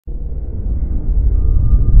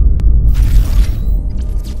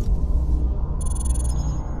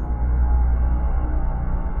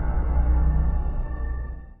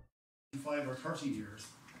30 years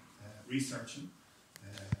researching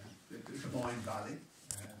the Boyne Valley,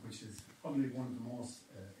 which is probably one of the most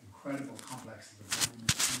incredible complexes of land on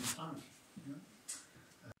the planet. You know?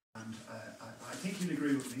 And I think you'll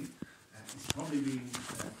agree with me. It's probably been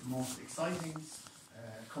the most exciting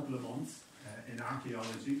couple of months in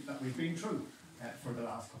archaeology that we've been through for the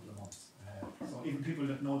last couple of months. So even people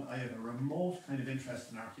that know that I have a remote kind of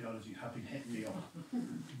interest in archaeology have been hitting me up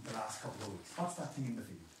the last couple of weeks. What's that thing in the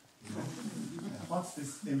field? You know? What's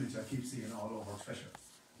this image I keep seeing all over Twitter?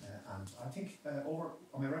 And I think am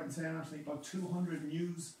I right in saying, Anthony, about 200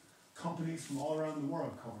 news companies from all around the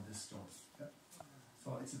world cover this story.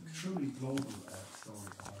 So it's a truly global story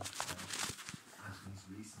about Anthony's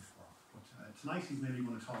recent work. But tonight he's maybe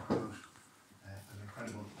going to talk about an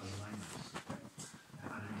incredible alignment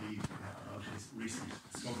and indeed about his recent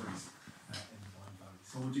discoveries in the Boyne Valley.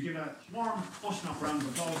 So would you give a warm Uisneach round of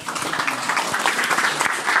applause?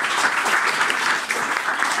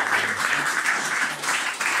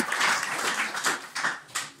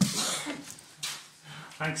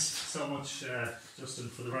 Thanks so much, Justin,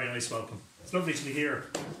 for the very nice welcome. It's lovely to be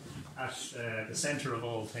here at the centre of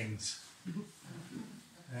all things.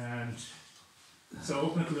 And so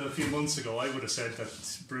up until a few months ago, I would have said that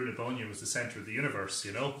Brúna Bóinne was the centre of the universe,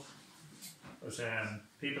 you know. But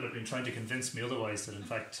people have been trying to convince me otherwise, that in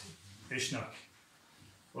fact Uisneach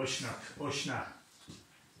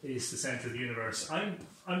is the centre of the universe. I'm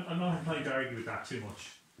not inclined to argue with that too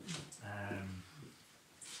much.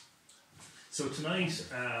 So tonight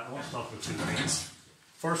I want to talk about two things.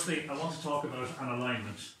 Firstly, I want to talk about an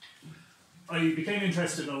alignment. I became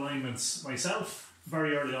interested in alignments myself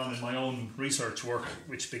very early on in my own research work,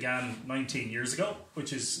 which began 19 years ago,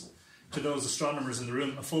 which is, to those astronomers in the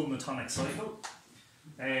room, a full Metonic cycle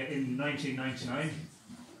in 1999.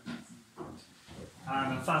 And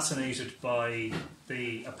I'm fascinated by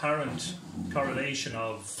the apparent correlation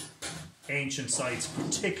of ancient sites,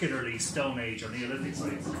 particularly Stone Age or Neolithic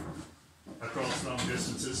sites, across long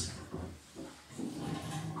distances.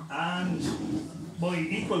 And my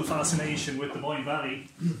equal fascination with the Boyne Valley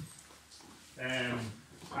and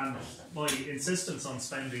my insistence on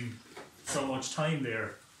spending so much time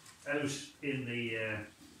there out in the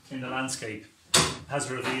landscape has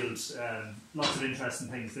revealed lots of interesting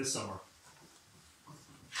things this summer.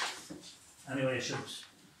 Anyway,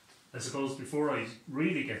 I suppose before I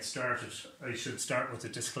really get started, I should start with the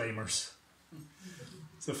disclaimers.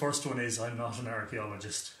 So the first one is, I'm not an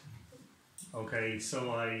archaeologist. Okay,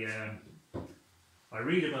 so I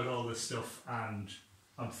read about all this stuff and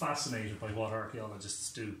I'm fascinated by what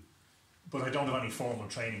archaeologists do, but I don't have any formal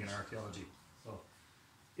training in archaeology. So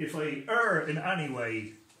if I err in any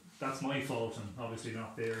way, that's my fault and obviously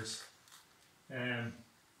not theirs. The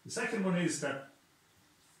second one is that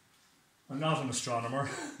I'm not an astronomer.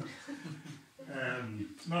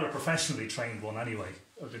 Not a professionally trained one anyway.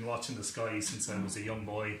 I've been watching the sky since I was a young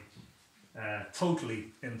boy,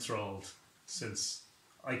 totally enthralled since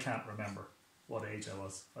I can't remember what age I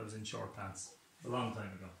was. I was in short pants a long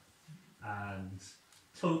time ago, and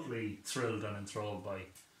totally thrilled and enthralled by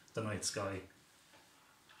the night sky.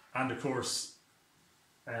 And of course,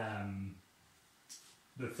 the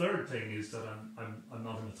third thing is that I'm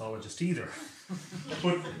not a mythologist either.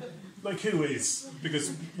 But like, who is?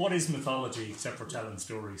 Because what is mythology except for telling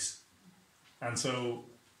stories? And so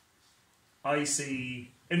I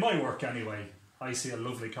see, in my work anyway, I see a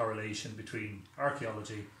lovely correlation between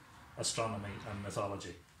archaeology, astronomy and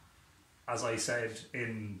mythology. As I said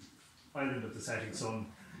in Island of the Setting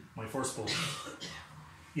Sun, my first book,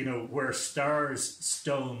 you know, where stars,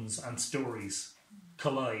 stones and stories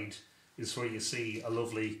collide is where you see a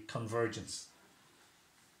lovely convergence.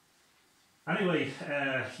 Anyway,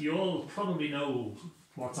 you all probably know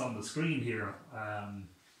what's on the screen here.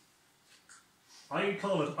 I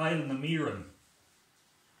call it Island na Miran.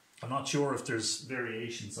 I'm not sure if there's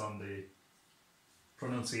variations on the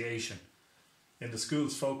pronunciation. In the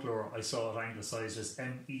school's folklore, I saw it anglicised as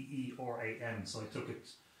M-E-E-R-A-N, so I took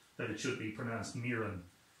it that it should be pronounced Miran.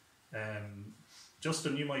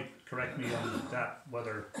 Justin, you might correct me on that,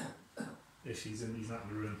 whether if he's not in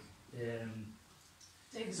the room.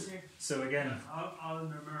 David's here. So again,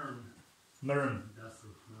 Mirren.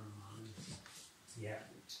 Yeah,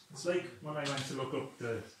 it's like when I went to look up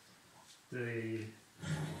to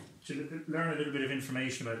learn a little bit of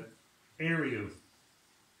information about Ariu.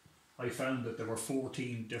 I found that there were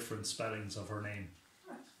 14 different spellings of her name,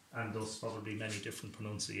 and thus probably many different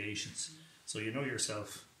pronunciations. So you know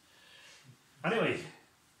yourself. Anyway,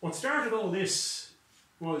 what started all this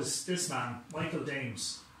was this man, Michael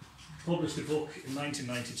Dames, published a book in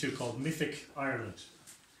 1992 called Mythical Ireland.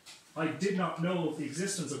 I did not know of the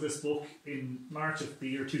existence of this book in March of the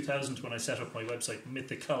year 2000 when I set up my website,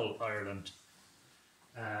 Mythical Ireland.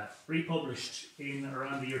 Republished in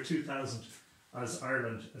around the year 2000 as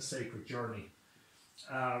Ireland, A Sacred Journey.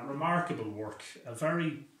 Remarkable work, a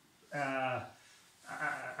very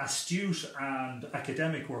astute and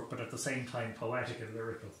academic work, but at the same time poetic and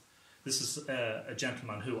lyrical. This is a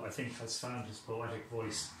gentleman who I think has found his poetic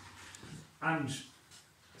voice. And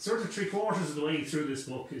sort of 3/4 of the way through this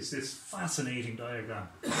book is this fascinating diagram.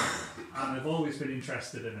 And I've always been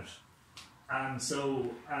interested in it. And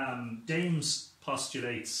so Dames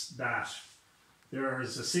postulates that there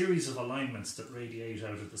is a series of alignments that radiate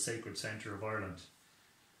out of the sacred centre of Ireland.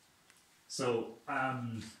 So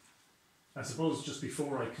I suppose just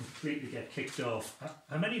before I completely get kicked off,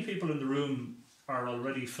 how many people in the room are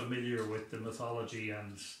already familiar with the mythology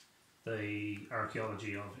and the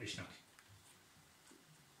archaeology of Uisneach?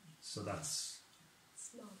 So that's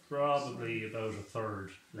probably about a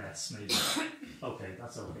third less, maybe. Okay,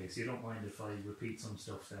 that's okay. So you don't mind if I repeat some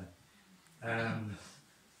stuff then.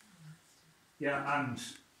 Yeah, and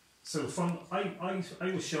so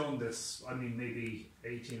I was shown this, I mean, maybe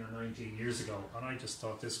 18 or 19 years ago, and I just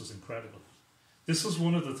thought this was incredible. This was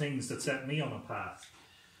one of the things that set me on a path.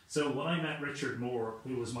 So when I met Richard Moore,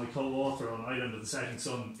 who was my co-author on Island of the Setting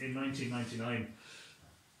Sun in 1999,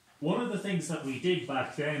 one of the things that we did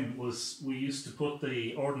back then was we used to put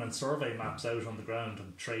the Ordnance Survey maps out on the ground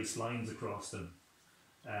and trace lines across them.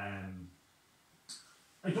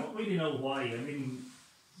 I don't really know why. I mean,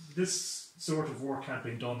 this sort of work had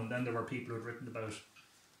been done, and then there were people who had written about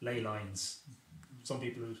ley lines. Some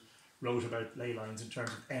people who wrote about ley lines in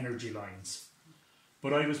terms of energy lines.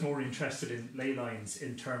 But I was more interested in ley lines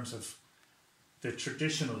in terms of the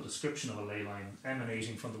traditional description of a ley line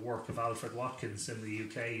emanating from the work of Alfred Watkins in the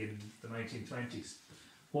UK in the 1920s.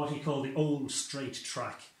 What he called the old straight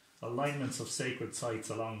track, alignments of sacred sites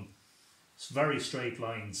along very straight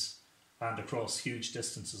lines and across huge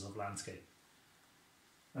distances of landscape.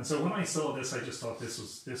 And so when I saw this, I just thought this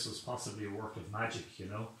was possibly a work of magic, you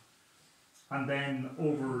know. And then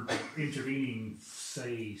over the intervening,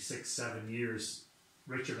 say, 6-7 years,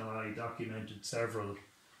 Richard and I documented several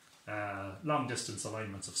long-distance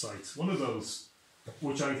alignments of sites. One of those,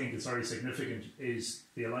 which I think is very significant, is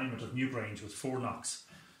the alignment of Newgrange with Fornocks.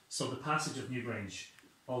 So the passage of Newgrange,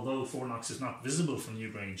 although Fornocks is not visible from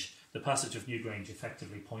Newgrange, the passage of Newgrange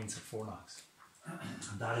effectively points at Fornocks.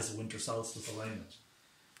 And that is a winter solstice alignment.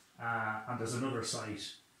 And there's another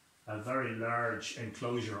site, a very large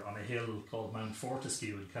enclosure on a hill called Mount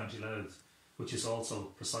Fortescue in County Louth, which is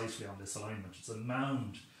also precisely on this alignment. It's a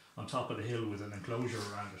mound on top of the hill with an enclosure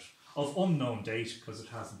around it, of unknown date because it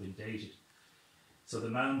hasn't been dated. So the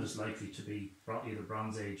mound is likely to be either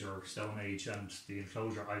Bronze Age or Stone Age, and the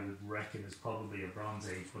enclosure I would reckon is probably a Bronze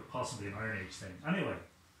Age, but possibly an Iron Age thing. Anyway,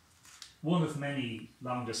 one of many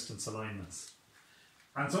long distance alignments.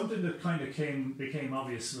 And something that kind of became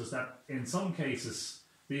obvious was that in some cases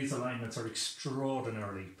these alignments are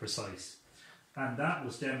extraordinarily precise. And that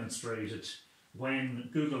was demonstrated when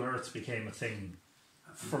Google Earth became a thing.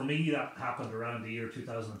 For me, that happened around the year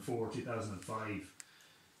 2004, 2005.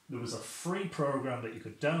 There was a free program that you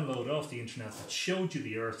could download off the internet that showed you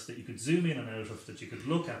the Earth, that you could zoom in and out of, that you could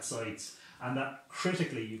look at sites, and that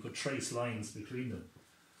critically you could trace lines between them.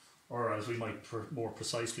 Or as we might more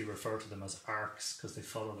precisely refer to them as arcs, because they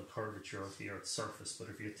follow the curvature of the Earth's surface. But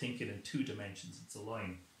if you're thinking in 2 dimensions, it's a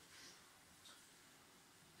line.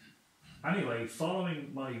 Anyway,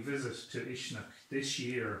 following my visit to Uisneach this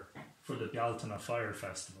year for the Bealtaine Fire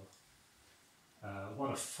Festival,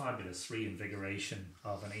 what a fabulous reinvigoration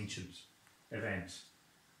of an ancient event,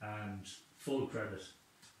 and full credit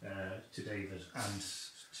to David and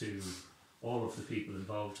to all of the people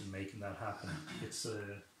involved in making that happen.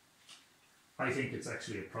 I think it's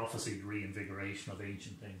actually a prophesied reinvigoration of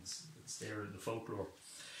ancient things. It's there in the folklore.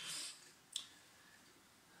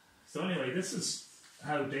 So anyway, this is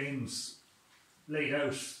how Dames laid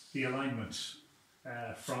out the alignment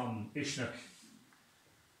from Uisneach,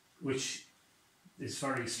 which is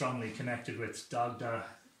very strongly connected with Dagda,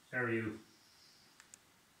 Eriu,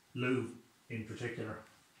 Lugh in particular,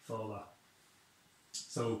 Fála.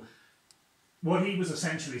 So what he was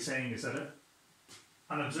essentially saying is that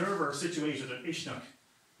an observer situated at Uisneach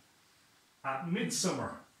at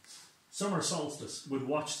midsummer, summer solstice, would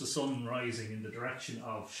watch the sun rising in the direction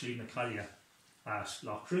of Calliagh at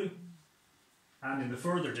Loughcrew, and in the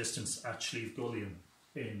further distance at Slieve Gullion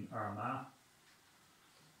in Armagh,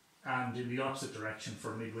 and in the opposite direction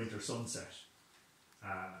for midwinter sunset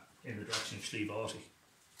in the direction of Slieve Aughty.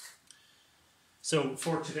 So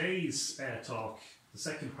for today's talk, the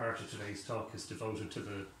second part of today's talk is devoted to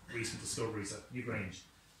the recent discoveries at Newgrange.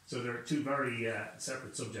 So they're two very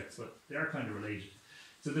separate subjects, but they are kind of related.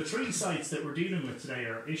 So the three sites that we're dealing with today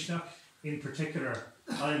are Uisneach, in particular,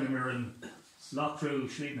 Calliagh, Loughcrew,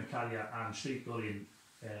 Calliagh and Slieve Gullion,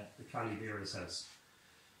 the Calliagh house.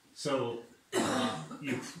 So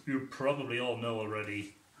you probably all know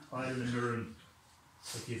already, Calliagh,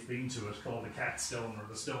 if you've been to it, called the cat stone or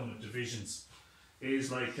the stone of divisions,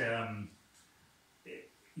 is like,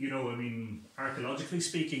 archaeologically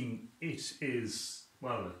speaking, it is,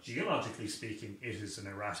 well, geologically speaking, it is an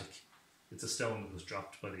erratic. It's a stone that was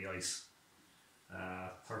dropped by the ice.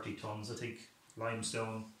 30 tons, I think,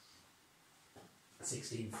 limestone,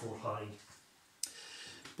 16 foot high.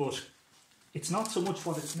 But it's not so much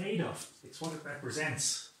what it's made of, it's what it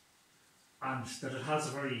represents, and that it has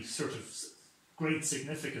a very sort of great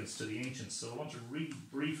significance to the ancients. So I want to read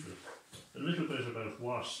briefly a little bit about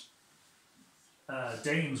what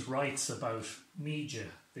Dames writes about Henge,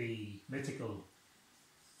 the mythical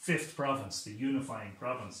fifth province, the unifying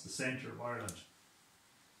province, the centre of Ireland.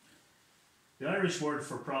 The Irish word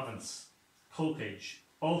for province, cócage,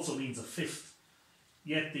 also means a fifth,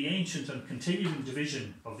 yet the ancient and continuing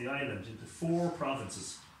division of the island into four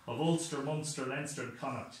provinces of Ulster, Munster, Leinster and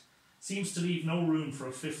Connacht seems to leave no room for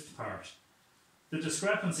a fifth part. The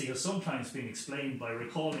discrepancy has sometimes been explained by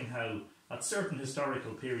recalling how, at certain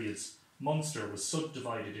historical periods, Munster was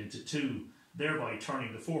subdivided into two, thereby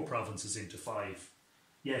turning the four provinces into five.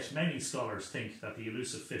 Yet many scholars think that the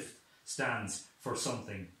elusive fifth stands for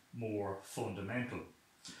something more fundamental.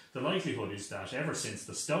 The likelihood is that ever since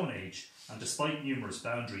the Stone Age, and despite numerous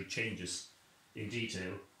boundary changes in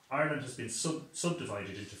detail, Ireland has been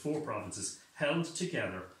subdivided into four provinces held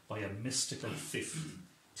together by a mystical fifth,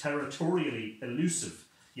 territorially elusive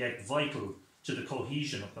yet vital to the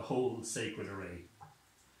cohesion of the whole sacred array.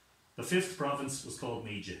 The fifth province was called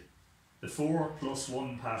Henge, the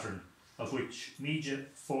 4+1 pattern of which Henge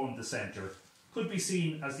formed the centre could be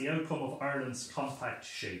seen as the outcome of Ireland's compact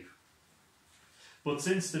shape. But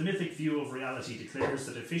since the mythic view of reality declares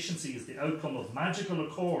that efficiency is the outcome of magical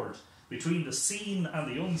accord between the seen and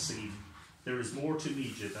the unseen, there is more to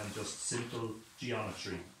Henge than just simple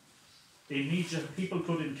geometry. In Henge, people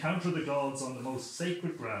could encounter the gods on the most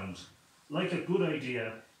sacred ground. Like a good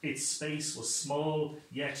idea, its space was small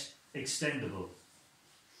yet extendable.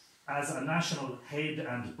 As a national head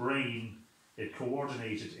and brain, it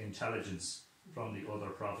coordinated intelligence from the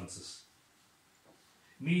other provinces.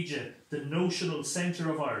 Henge, the notional centre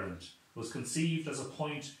of Ireland, was conceived as a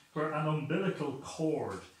point where an umbilical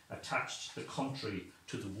cord attached the country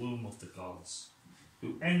to the womb of the gods,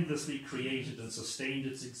 who endlessly created and sustained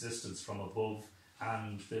its existence from above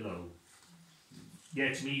and below.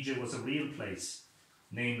 Yet Henge was a real place,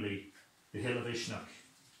 namely the hill of Uisneach,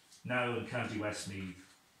 now in County Westmeath.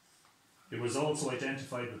 It was also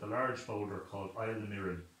identified with a large boulder called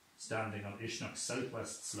Uisneach, standing on Uisneach's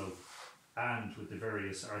southwest slope, and with the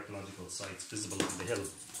various archaeological sites visible on the hill.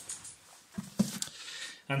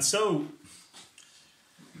 And so,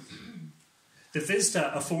 the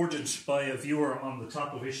vista afforded by a viewer on the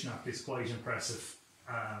top of Uisneach is quite impressive,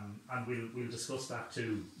 and we'll discuss that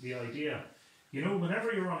too. The idea,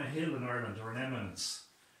 whenever you're on a hill in Ireland or an eminence,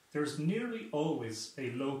 there's nearly always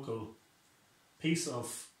a local piece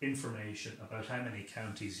of information about how many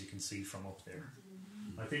counties you can see from up there.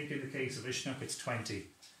 I think in the case of Uisneach it's 20,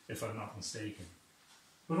 if I'm not mistaken.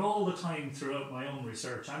 But all the time throughout my own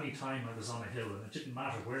research, any time I was on a hill, and it didn't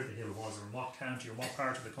matter where the hill was or in what county or what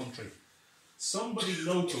part of the country, somebody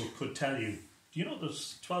local could tell you, do you know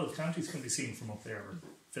there's 12 counties can be seen from up there, or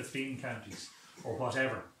 15 counties, or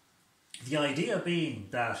whatever. The idea being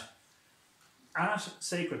that at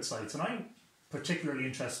sacred sites, and I'm particularly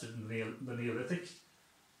interested in the Neolithic,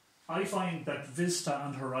 I find that vista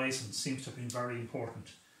and horizon seems to have been very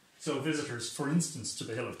important. So visitors, for instance, to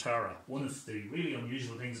the Hill of Tara, one of the really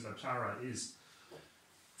unusual things about Tara is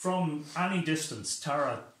from any distance,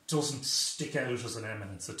 Tara doesn't stick out as an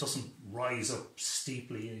eminence. It doesn't rise up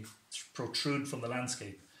steeply and protrude from the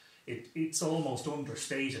landscape. It's almost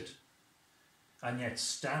understated. And yet,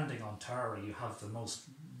 standing on Tara, you have the most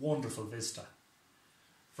wonderful vista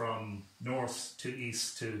from north to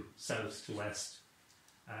east to south to west.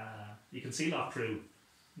 You can see Loughcrew,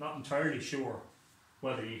 not entirely sure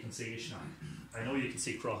whether you can see Uisneach. I know you can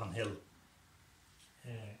see Crohan Hill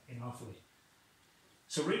in Offaly.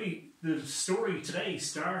 So really, the story today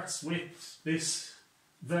starts with this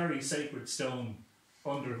very sacred stone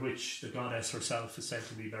under which the goddess herself is said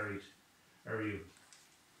to be buried, Ariu.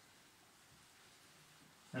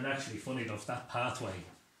 And actually, funny enough, that pathway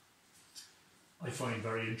I find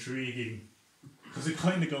very intriguing because it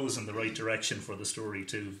kind of goes in the right direction for the story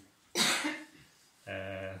too.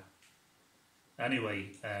 Anyway,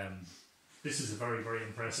 this is a very, very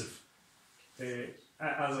impressive. It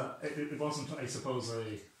wasn't, I suppose,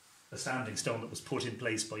 a standing stone that was put in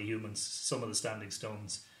place by humans. Some of the standing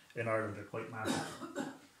stones in Ireland are quite massive.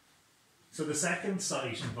 So the second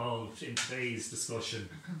site involved in today's discussion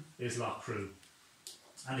is Lough Crew.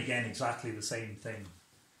 And again, exactly the same thing.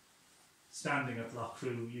 Standing at Lough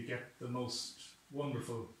Crew, you get the most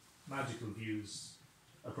wonderful, magical views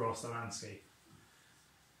across the landscape.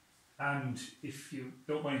 And if you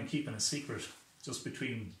don't mind keeping a secret, just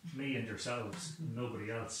between me and yourselves, nobody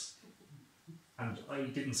else. And I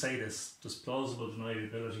didn't say this, there's plausible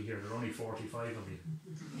deniability here, there are only 45 of you.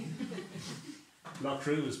 Lough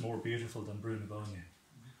Crew is more beautiful than Brunebonia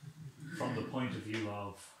from the point of view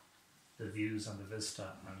of the views and the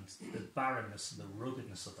vista and the barrenness and the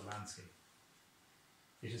ruggedness of the landscape.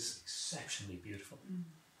 It is exceptionally beautiful.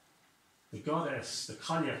 The goddess, the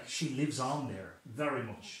Calliagh, she lives on there very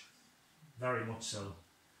much so.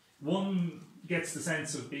 One gets the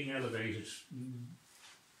sense of being elevated,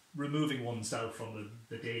 removing oneself from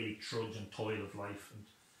the daily trudge and toil of life and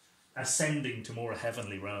ascending to more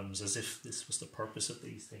heavenly realms, as if this was the purpose of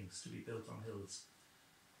these things, to be built on hills.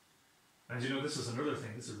 And you know, this is another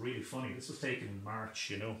thing, this is really funny, this was taken in March,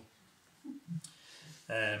 you know.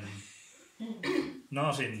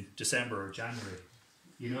 Not in December or January.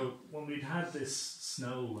 You know, when we'd had this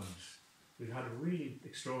snow and we'd had a really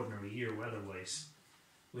extraordinary year weather-wise,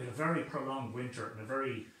 we had a very prolonged winter and a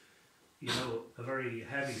very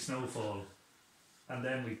heavy snowfall, and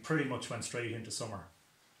then we pretty much went straight into summer.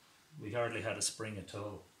 We hardly had a spring at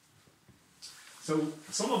all. So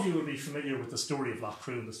some of you will be familiar with the story of Lough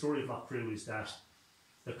Crew. The story of Lough Crew is that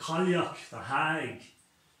the Calliagh, the hag,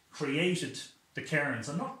 created the cairns,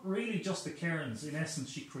 and not really just the cairns. In essence,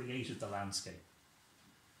 she created the landscape.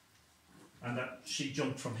 And that she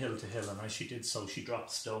jumped from hill to hill, and as she did so, she dropped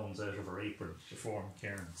stones out of her apron to form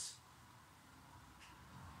cairns.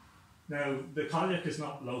 Now, the Calliagh is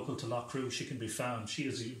not local to Lough Crew. She can be found, she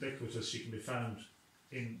is ubiquitous, she can be found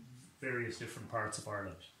in various different parts of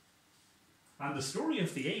Ireland. And the story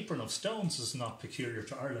of the apron of stones is not peculiar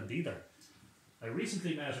to Ireland either. I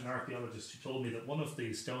recently met an archaeologist who told me that one of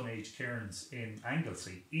the Stone Age cairns in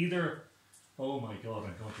Anglesey, either, oh my God,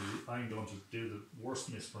 I'm going to do the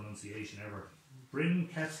worst mispronunciation ever, Bryn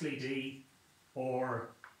Ketley D or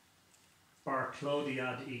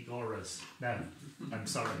Barclodiad y Goras. Now, I'm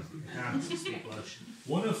sorry, I can't speak Welsh.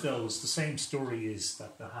 One of those, the same story is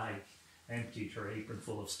that the hag emptied her apron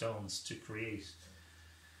full of stones to create.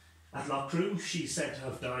 At Lough Crew, she's said to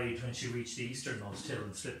have died when she reached the easternmost hill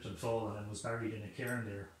and slipped and fallen and was buried in a cairn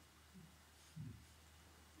there.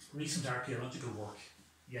 Recent archaeological work,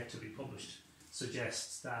 yet to be published,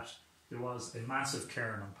 suggests that there was a massive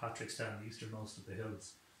cairn on Patrickstown, the easternmost of the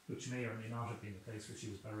hills, which may or may not have been the place where she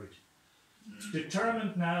was buried.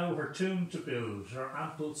 Determined now her tomb to build, her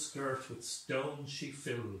ample skirt with stones she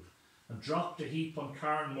filled, and dropped a heap on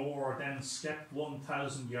Carn Moor, then stepped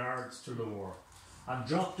 1,000 yards to lower, and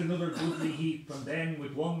dropped another goodly heap, and then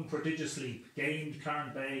with one prodigious leap gained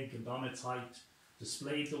Carn Beg, and on its height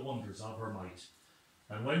displayed the wonders of her might.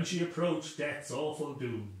 And when she approached death's awful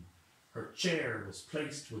doom, her chair was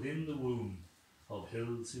placed within the womb of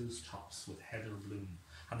hills whose tops with heather bloom.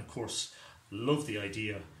 And of course, love the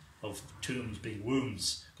idea of tombs being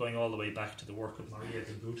wombs, going all the way back to the work of Maria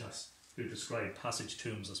de Butas, who described passage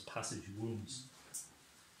tombs as passage wombs.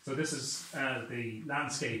 So this is the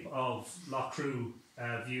landscape of Lough Crew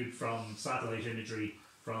viewed from satellite imagery,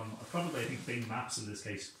 from probably I think Bing Maps in this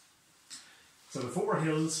case. So the four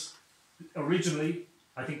hills, originally,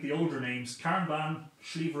 I think the older names, Carnban,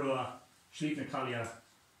 Slieve Rua, Slieve Calliagh,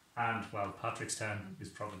 and, well, Patrickstown is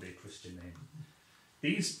probably a Christian name.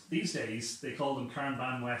 These days, they call them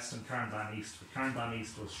Carnban West and Carnban East, but Carnban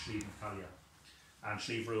East was Slieve Calliagh, and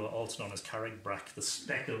Slieve Rua, also known as Carrickbrack, the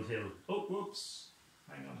speckled hill. Oh, whoops,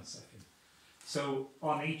 hang on a second. So,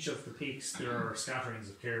 on each of the peaks, there are scatterings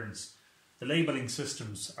of cairns. The labelling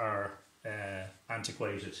systems are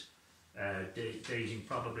antiquated, dating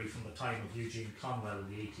probably from the time of Eugene Conwell in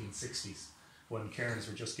the 1860s, when cairns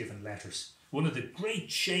were just given letters. One of the great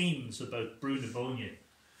shames about Brunebonia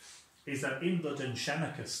is that in the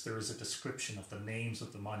Dunshanicus there is a description of the names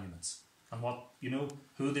of the monuments and what,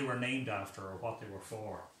 who they were named after or what they were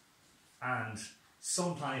for. And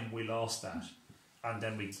sometime we lost that, and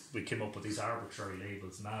then we came up with these arbitrary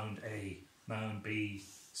labels: Mound A, Mound B,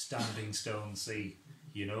 Standing Stone C,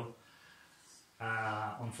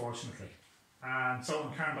 unfortunately. And so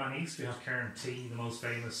in Carnban East we have Cairn T, the most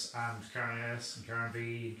famous, and Cairn S, and Cairn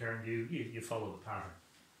V, and Cairn U. You follow the pattern.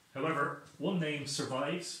 However, one name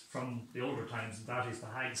survives from the older times, and that is the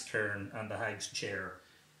hag's cairn and the hag's chair,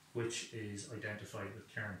 which is identified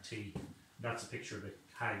with cairn T. That's a picture of the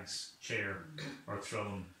hag's chair or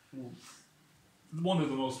throne. One of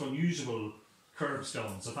the most unusual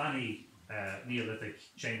curbstones of any Neolithic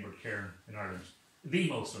chambered cairn in Ireland. The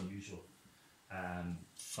most unusual.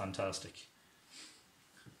 Fantastic.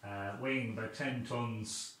 Weighing about 10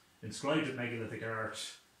 tons, inscribed with megalithic art,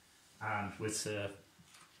 and with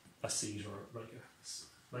a seat or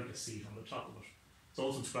like a seat on the top of it. It's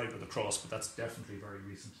also inscribed with a cross, but that's definitely very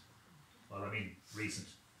recent. Well, I mean, recent.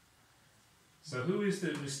 So who is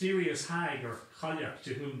the mysterious hag or Calliagh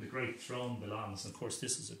to whom the great throne belongs? And of course,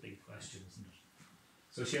 this is a big question, isn't it?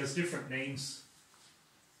 So she has different names.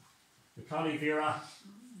 The Calliagh,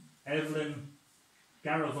 Evelyn,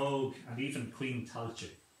 Garavog, and even Queen Talche.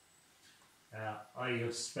 I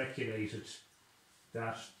have speculated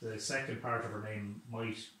that the second part of her name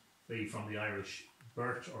might be from the Irish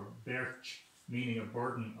birch or birch, meaning a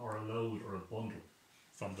burden or a load or a bundle,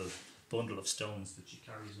 from the bundle of stones that she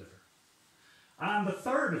carries with her. And the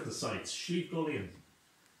third of the sites, Slieve Gullion,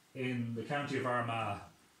 in the county of Armagh,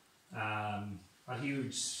 a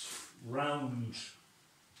huge round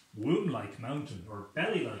womb-like mountain or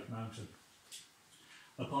belly-like mountain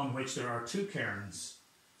upon which there are two cairns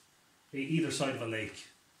either side of a lake.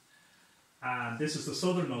 And this is the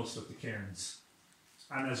southernmost of the cairns.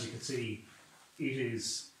 And as you can see, it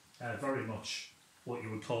is very much what you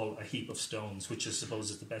would call a heap of stones, which I suppose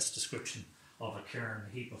is the best description of a cairn,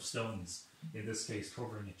 a heap of stones, in this case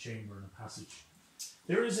covering a chamber and a passage.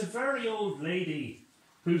 There is a very old lady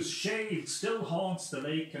whose shade still haunts the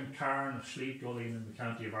lake and cairn of Slieve Gullion in the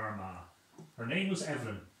county of Armagh. Her name was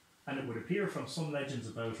Evelyn, and it would appear from some legends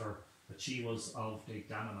about her that she was of the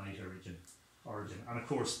Dananite origin. And of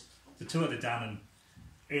course, the two of the Danan,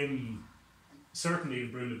 certainly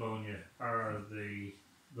in Brunabonia, are the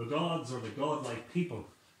gods or the godlike people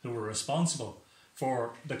who were responsible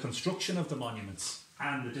for the construction of the monuments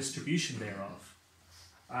and the distribution thereof.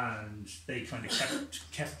 And they kind of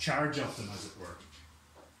kept charge of them, as it were.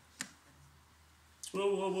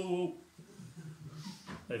 Whoa, whoa, whoa, whoa.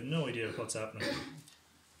 I have no idea what's happening.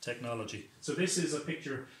 Technology. So this is a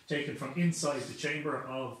picture taken from inside the chamber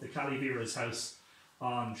of the Calliagh house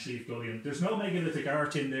on Slieve Gullion. There's no megalithic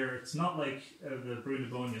art in there. It's not like the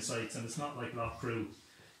Brunabonia sites, and it's not like Lough Crew.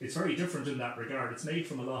 It's very different in that regard. It's made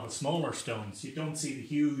from a lot of smaller stones. You don't see the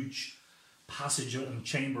huge passage and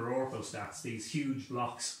chamber orthostats, these huge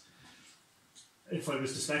blocks. If I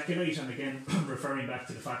was to speculate, and again referring back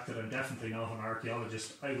to the fact that I'm definitely not an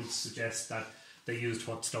archaeologist, I would suggest that they used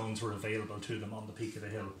what stones were available to them on the peak of the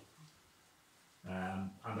hill. And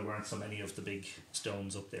there weren't so many of the big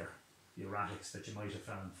stones up there, the erratics that you might have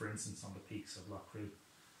found, for instance, on the peaks of Lough Crew.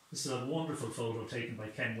 This is a wonderful photo taken by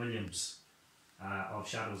Ken Williams of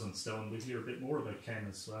Shadows on Stone. We'll hear a bit more about Ken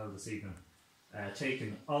as well this evening.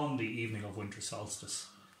 Taken on the evening of winter solstice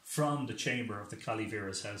from the chamber of the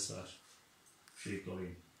Calliagh house at Slieve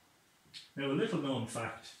Gullion. Now, a little known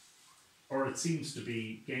fact, or it seems to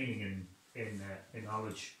be gaining in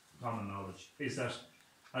knowledge, common knowledge, is that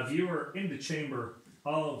a viewer in the chamber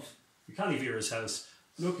of the Calliagh house,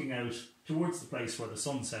 looking out towards the place where the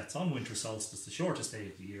sun sets on winter solstice, the shortest day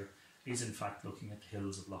of the year, is in fact looking at the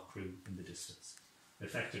hills of Lough Crew in the distance.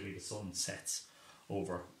 Effectively, the sun sets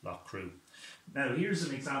over Lough Crew. Now, here's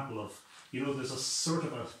an example of, there's a sort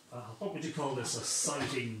of what would you call this, a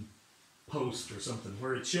sighting post or something,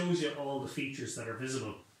 where it shows you all the features that are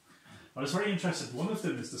visible. I was very interested. One of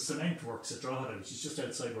them is the cement works at Drogheda, which is just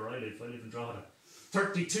outside where I live. I live in Drogheda.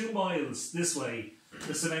 32 miles this way,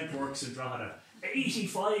 the cement works in Drogheda.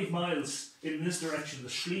 85 miles in this direction, the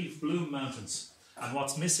Slieve Bloom Mountains. And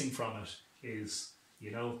what's missing from it is,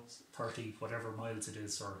 30 whatever miles it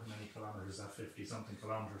is, or how many kilometres, that 50 something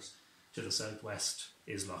kilometres to the southwest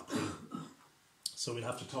is Lough Crew. So we'll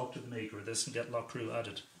have to talk to the maker of this and get Lough Crew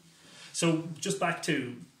added. So just back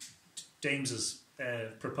to James's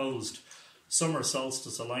proposed summer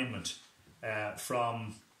solstice alignment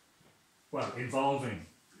involving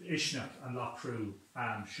Uisneach and Lough Crew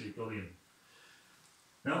and Slieve Gullion.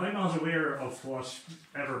 Now, I'm not aware of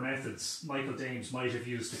whatever methods Michael Dames might have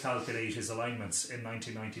used to calculate his alignments in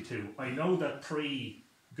 1992. I know that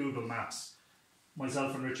pre-Google Maps,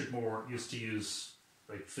 myself and Richard Moore used to use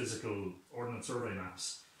physical Ordnance Survey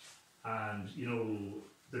maps, and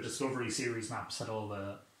the Discovery Series maps had all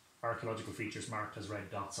the archaeological features marked as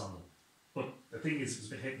red dots on them. But the thing is, it's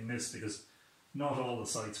been hit and miss because not all the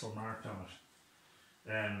sites were marked on it.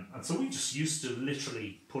 And so we just used to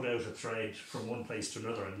literally put out a thread from one place to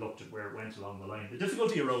another and looked at where it went along the line. The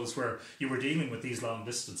difficulty arose where you were dealing with these long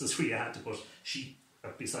distances where you had to put sheet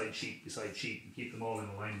beside sheet, and keep them all in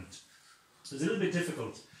alignment. So it's a little bit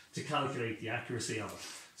difficult to calculate the accuracy of it.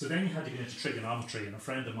 So then you had to get into trigonometry, and a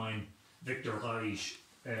friend of mine, Victor Reich,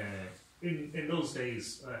 in those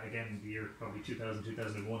days, again, the year probably 2000,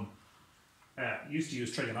 2001, used to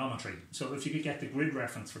use trigonometry. So if you could get the grid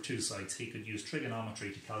reference for two sites, he could use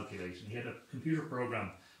trigonometry to calculate. And he had a computer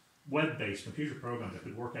program, web-based computer program, that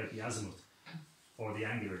could work out the azimuth, or the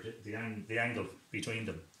angle between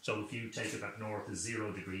them. So if you take it that north is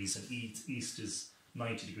 0 degrees and east is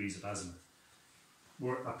 90 degrees of azimuth,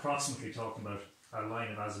 we're approximately talking about a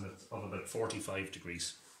line of azimuth of about 45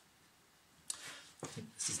 degrees. I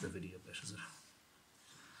think this is the video bit, is it?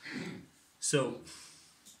 So,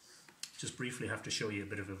 just briefly have to show you a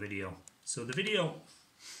bit of a video. So the video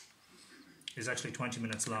is actually 20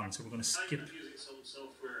 minutes long, so we're going to skip. I'm using some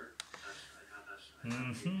software. I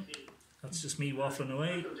have That's just me waffling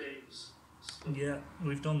away. Yeah,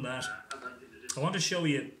 we've done that. I want to show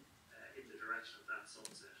you. In the direction of that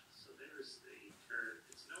sunset. So there's the curve.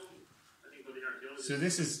 It's known, I think, by the archaeologists. So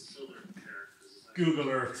this is southern curve. Google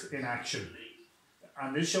Earth in action.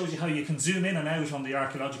 And this shows you how you can zoom in and out on the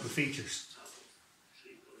archaeological features.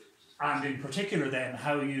 And in particular then,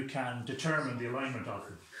 how you can determine the alignment of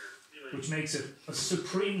them, which makes it a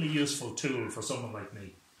supremely useful tool for someone like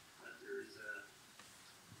me. There is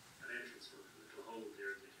an entrance for a little hole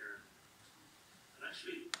there in the cairn. And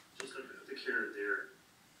actually, just looking at the cairn there,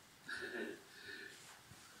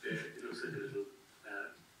 it looks like a little,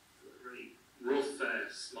 really rough,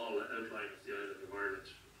 small outline of the island of Ireland.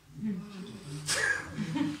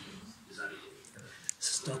 Is that it?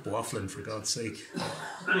 Stop waffling, for God's sake.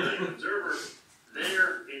 Anyway, an observer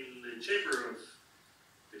there in the chamber of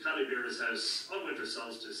the Calliagh house on winter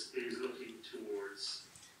solstice is looking towards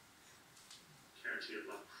Carty of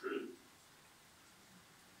Loch Crew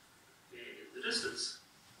in the distance.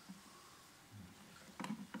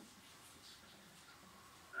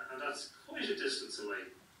 And that's quite a distance away.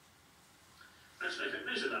 Actually, I can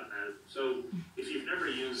measure that now. So, if you've never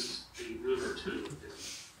used the ruler tool in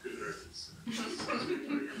Google Earth, it's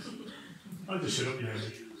very excellent. I'll just shut up now.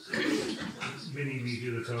 Mini me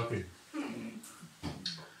do the talking.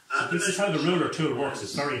 So this is how the ruler tool works.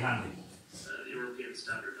 It's very handy. The European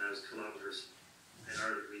standard now is kilometres. In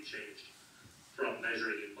Ireland, we changed from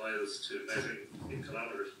measuring in miles to measuring in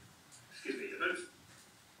kilometres. Excuse me, about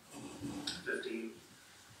 15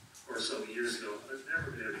 or so years ago. I've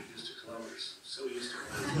never been able to use to kilometres. I'm so used to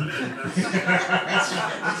miles.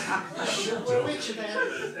 We're rich about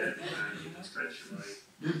you can stretch your eye.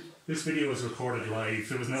 This video was recorded live.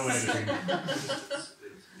 There was no editing. With your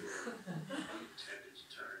intended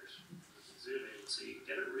target. Zoom in so you can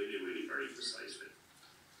get it really, really very precisely.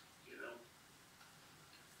 You know?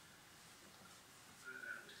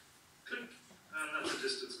 And click. And that's a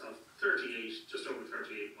distance of 38, just over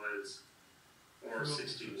 38 miles, or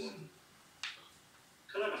 61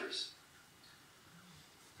 kilometres.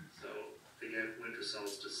 So, again, winter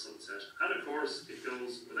solstice sunset. And of course, it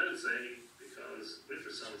goes without saying, because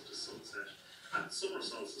winter solstice sunset and summer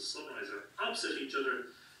solstice sunrise are opposite each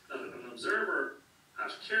other, that an observer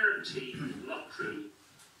at Carty Loch Crew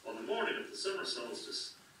on the morning of the summer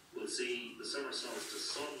solstice will see the summer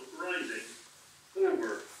solstice sun rising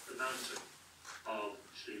over the mountain of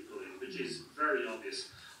Slieve Gullion, which is very obvious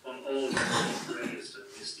on all the greyest and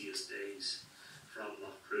mistiest days from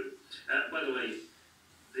Loch Crew. By the way,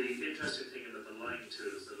 the interesting thing about the line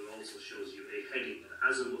tool is that it also shows you a heading, an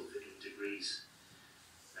azimuth in degrees,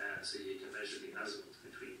 so you can measure the azimuth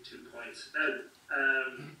between 2 points. Now,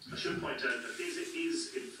 I should point out that this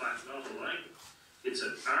is in fact not a line, it's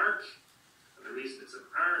an arc, and the reason it's an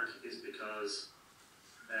arc is because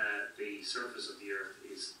the surface of the earth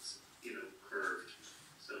is, curved.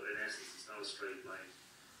 So in essence, it's not a straight line.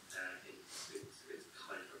 It's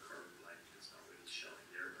kind of a curved line. It's not really showing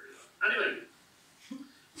there very well. Anyway,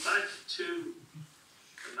 back to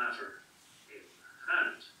the matter in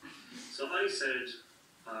hand. So I said,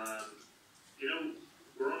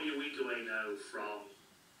 we're only a week away now from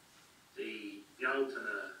the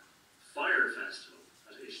Yaltana Fire Festival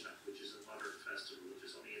at Uisneach, which is a modern festival which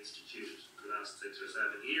is only instituted in the last 6 or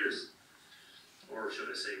 7 years, or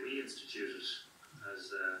should I say reinstituted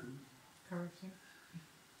as a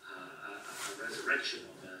resurrection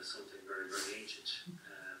of something very, very ancient.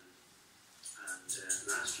 And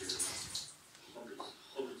last year,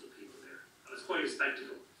 hundreds of people there. And it's quite a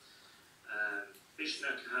spectacle.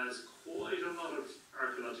 Uisneach has quite a lot of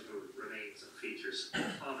archaeological remains and features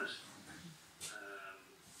on it.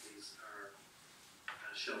 These are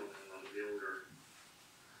shown in a lot of the older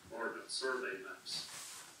Ordnance Survey maps.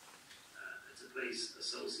 It's a place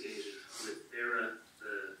associated with Éire,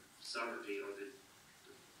 the sovereignty or the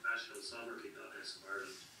sovereignty goddess of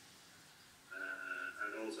Ireland,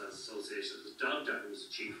 and also has associations with Dagda, who was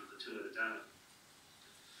the chief of the Tuatha Dé Danann.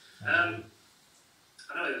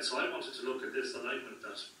 Anyway, so I wanted to look at this alignment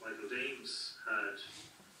that Michael Dames had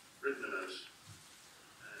written about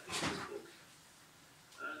in his book.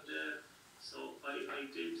 And so I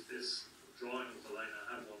did this drawing of the line.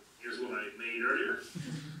 I have one. Here's one I made earlier.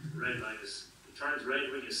 Red line is, it turns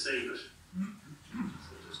red when you save it.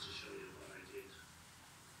 So just to show you what I did.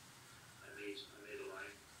 I made a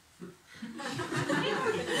line.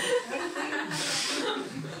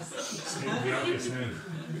 Stating the obvious now.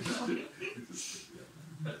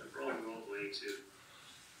 I brought it all the way to.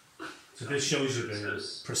 So this shows you the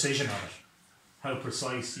precision of it, how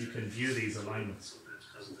precise you can view these alignments. Sometimes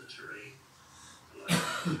because of the terrain, the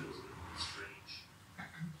alignment goes a little strange.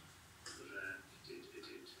 But it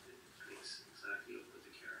fits exactly up with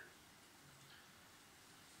the cairn.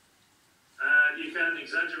 And you can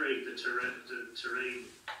exaggerate the terrain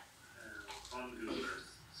on Google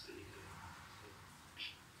Earth, so you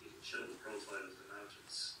can show the profile of the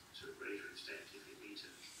mountains to a greater extent if you need to.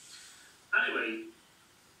 Anyway,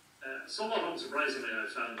 somewhat unsurprisingly, I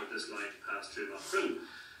found that this line passed through Loughcrew.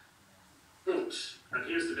 But, and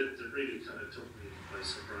here's the bit that really kind of took me by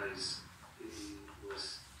surprise,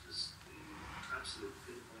 was just the absolute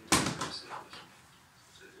pinpoint accuracy of it.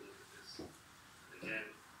 Take a look at this. And again,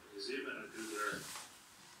 when you zoom in on Google Earth,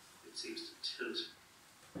 it seems to tilt.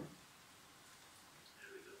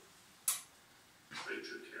 There we go. Straight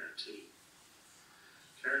through Cairn T.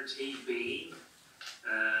 Cairn T being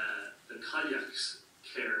the Calliagh's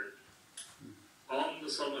cairn on the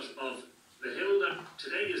summit of the hill that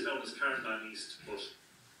today is known as Carndown East, but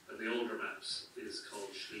in the older maps is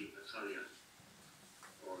called Slieve Gullion,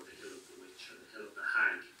 or the Hill of the Witch, or the Hill of the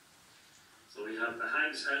Hag. So we have the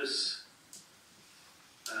Hag's house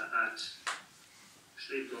at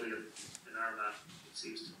Slieve Gullion in our map. It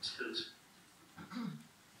seems to tilt. There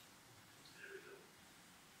we go.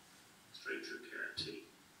 Straight through Cairn T.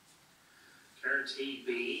 Cairn T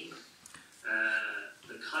being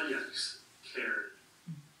the Calliagh's cairn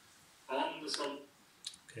on the sun.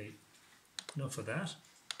 Okay, enough of that.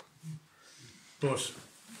 But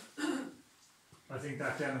I think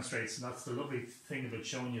that demonstrates, and that's the lovely thing about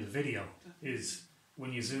showing you the video, is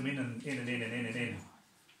when you zoom in and in,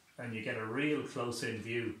 and you get a real close-in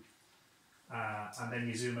view, and then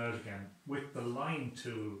you zoom out again with the line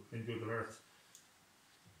tool in Google Earth.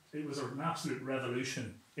 It was an absolute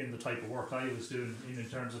revolution in the type of work I was doing in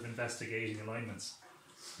terms of investigating alignments,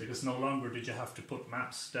 because no longer did you have to put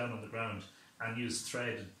maps down on the ground and use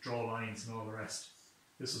thread and draw lines and all the rest.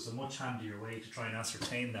 This was a much handier way to try and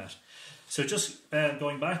ascertain that. So just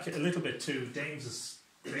going back a little bit to James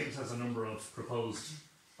has a number of proposed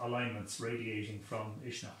alignments radiating from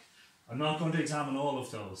Uisneach. I'm not going to examine all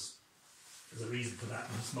of those. There's a reason for that,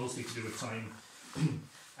 and it's mostly to do with time.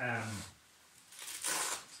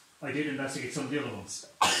 I did investigate some of the other ones.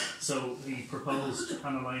 So he proposed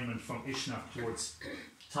an alignment from Uisneach towards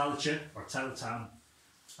Tailteann or Tailteann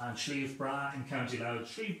and Slieve Bra in County Louth.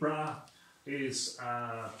 Slieve Bra is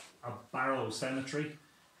a barrow cemetery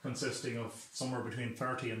consisting of somewhere between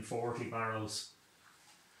 30 and 40 barrows.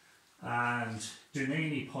 And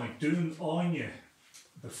Dunaney Point, Dún Áine,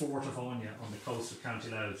 the fort of Áine on the coast of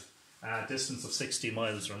County Louth, a distance of 60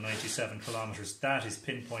 miles or 97 kilometres. That is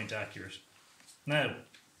pinpoint accurate. Now,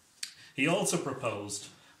 he also proposed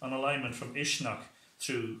an alignment from Uisneach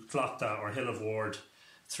through Clotta or Hill of Ward,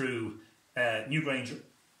 through Newgrange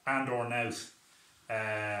and or Nowth,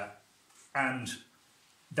 and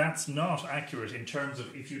that's not accurate in terms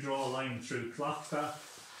of if you draw a line through Clotta,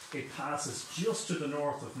 it passes just to the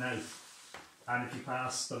north of Nowth, and if you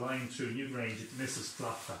pass the line through Newgrange, it misses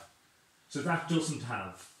Clotta. So that doesn't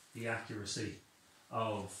have the accuracy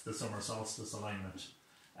of the summer solstice alignment.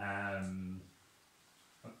 I'm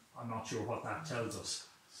not sure what that tells us,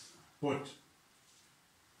 but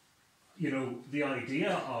you know, the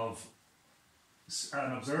idea of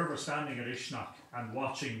an observer standing at Uisneach and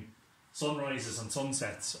watching sunrises and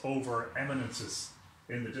sunsets over eminences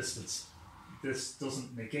in the distance, this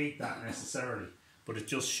doesn't negate that necessarily, but it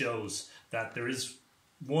just shows that there is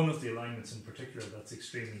one of the alignments in particular that's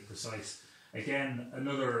extremely precise. Again,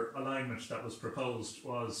 another alignment that was proposed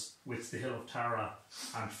was with the Hill of Tara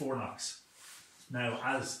and Fornox. Now,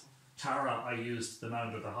 as Tara, I used the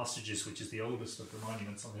Mound of the Hostages, which is the oldest of the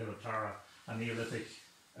monuments on the Hill of Tara, a Neolithic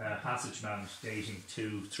passage mound dating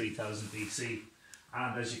to 3000 BC.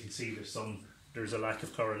 And as you can see, there's a lack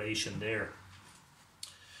of correlation there.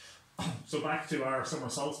 So back to our summer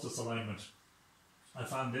solstice alignment. I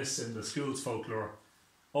found this in the school's folklore.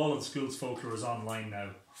 All of the school's folklore is online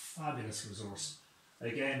now. Fabulous resource.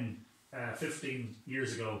 Again, 15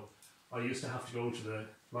 years ago, I used to have to go to the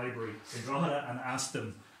library in Drogheda and ask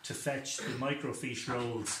them to fetch the microfiche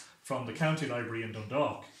rolls from the county library in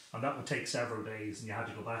Dundalk, and that would take several days and you had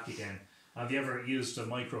to go back again. Have you ever used a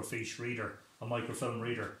microfiche reader, a microfilm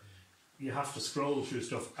reader? You have to scroll through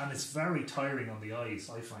stuff, and it's very tiring on the eyes,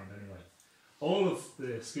 I find anyway. All of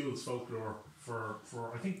the school's folklore, for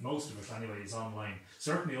I think most of it anyway, is online.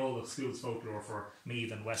 Certainly all the school's folklore for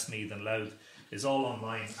Meath and Westmeath and Louth is all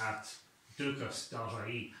online at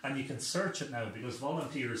ducas.ie, and you can search it now because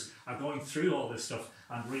volunteers are going through all this stuff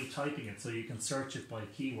and retyping it, so you can search it by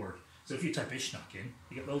keyword. So if you type Uisneach in,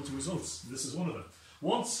 you get loads of results. This is one of them.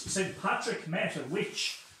 Once St. Patrick met a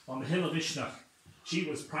witch on the hill of Uisneach. She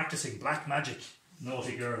was practicing black magic.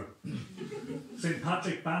 Naughty girl. St.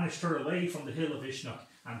 Patrick banished her away from the hill of Uisneach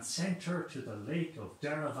and sent her to the lake of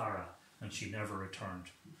Derravara, and she never returned.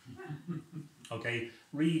 Okay,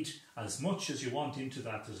 read as much as you want into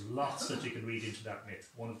that. There's lots that you can read into that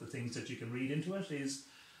myth. One of the things that you can read into it is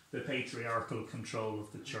the patriarchal control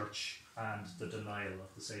of the church and the denial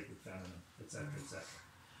of the sacred feminine, etc., etc.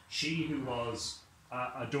 She who was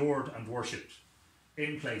adored and worshipped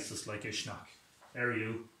in places like Uisneach,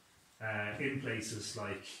 Eriu, in places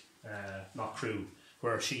like Loughcrew,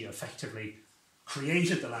 where she effectively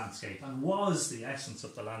created the landscape and was the essence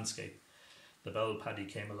of the landscape. The Bell Paddy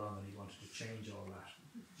came along and he wanted to change all that.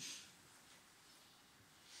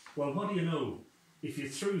 Well, what do you know? If you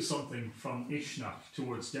threw something from Uisneach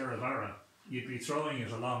towards Derravara, you'd be throwing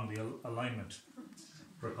it along the alignment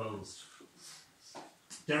proposed.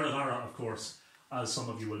 Derravara, of course, as some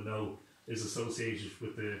of you will know, is associated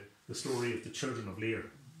with the story of the children of Lear.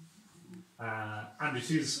 And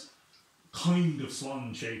it is kind of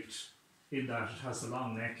swan-shaped in that it has the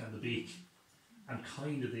long neck and the beak and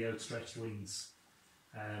kind of the outstretched wings.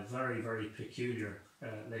 Very, very peculiar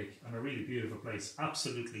lake, and a really beautiful place,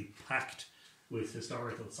 absolutely packed with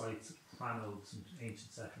historical sites, planodes and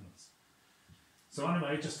ancient settlements. So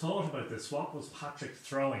anyway, I just thought about this. What was Patrick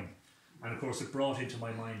throwing? And of course it brought into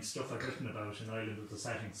my mind stuff I've written about in Island of the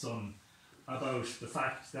Setting Sun, about the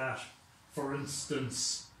fact that, for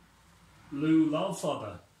instance, Lou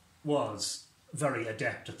Lovefather was very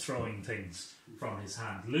adept at throwing things from his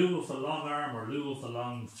hand. Lou of the long arm, or Lou of the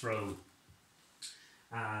long throw.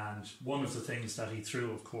 And one of the things that he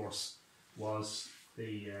threw, of course, was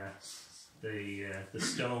the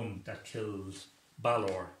stone that killed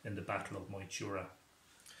Balor in the Battle of Moitura.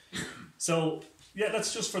 So, yeah,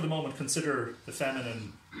 let's just for the moment consider the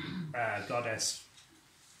feminine goddess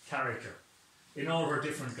character in all her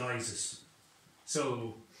different guises.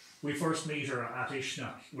 So, we first meet her at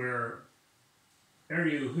Uisneach, where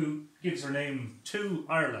Eriu, who gives her name to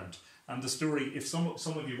Ireland, and the story, if some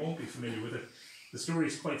of you won't be familiar with it, the story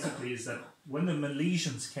is quite simply is that when the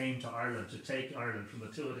Milesians came to Ireland to take Ireland from the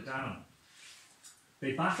Tuatha De Danann,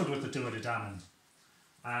 they battled with the Tuatha De Danann,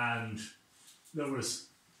 and there was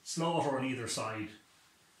slaughter on either side,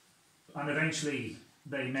 and eventually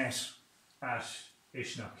they met at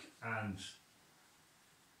Uisneach, and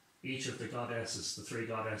each of the goddesses, the three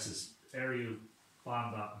goddesses, Eriu,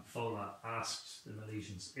 Banda and Fola, asked the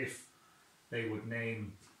Milesians if they would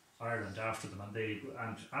name Ireland after them,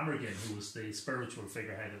 and Amergin, who was the spiritual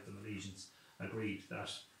figurehead of the Milesians, agreed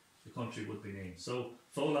that the country would be named. So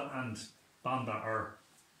Fola and Banda are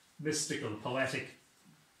mystical, poetic,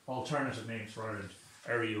 alternative names for Ireland.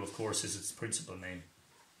 Eriu, of course, is its principal name.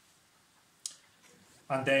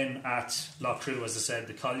 And then at Loughcrew, as I said,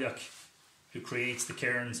 the Calliagh, who creates the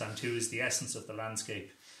cairns and who is the essence of the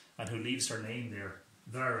landscape, and who leaves her name there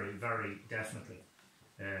very, very definitely.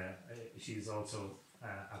 She's also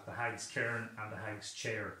at the Hag's Cairn and the Hag's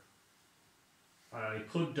Chair. I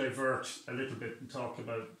could divert a little bit and talk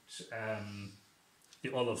about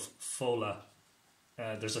the Ull of Fola.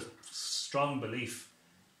 There's a strong belief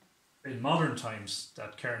in modern times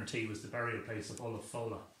that Cairntee was the burial place of Ull of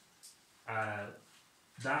Fola.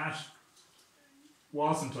 That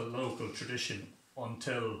wasn't a local tradition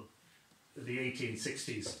until the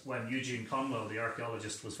 1860s, when Eugene Conwell, the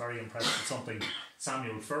archaeologist, was very impressed with something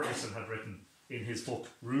Samuel Ferguson had written in his book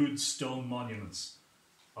Rude Stone Monuments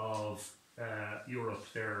of Europe,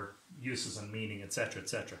 their uses and meaning, etc.,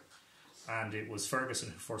 etc. And it was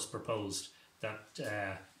Ferguson who first proposed that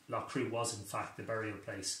Loughcrew was in fact the burial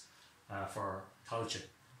place for Talcha,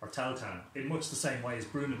 or Taltan, in much the same way as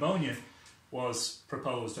Brunabonia was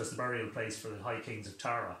proposed as the burial place for the High Kings of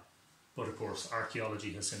Tara. But of course,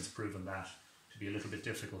 archaeology has since proven that to be a little bit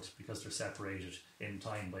difficult because they're separated in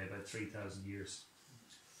time by about 3,000 years.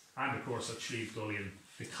 And of course, at Slieve Gullion,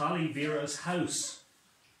 the Calliagh Vera's house.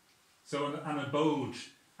 So an abode,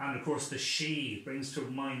 and of course the she brings to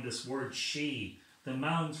mind this word she, The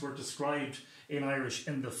mounds were described in Irish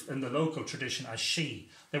in the local tradition as she.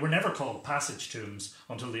 They were never called passage tombs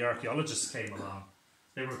until the archaeologists came along.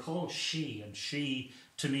 They were called she, and she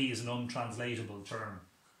to me is an untranslatable term.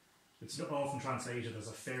 It's often translated as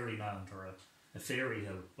a fairy mound or a fairy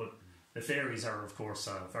hill, but the fairies are, of course,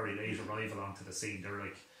 a very late arrival onto the scene. They're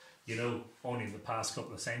like, only in the past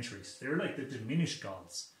couple of centuries. They're like the diminished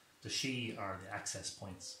gods. The she are the access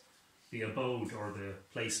points, the abode or the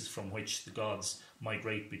places from which the gods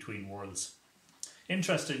migrate between worlds.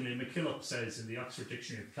 Interestingly, McKillop says in the Oxford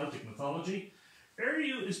Dictionary of Celtic Mythology,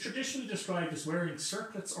 Eriu is traditionally described as wearing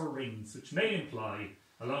circlets or rings, which may imply,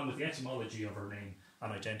 along with the etymology of her name,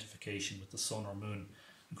 an identification with the sun or moon.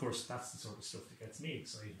 Of course, that's the sort of stuff that gets me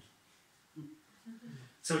excited.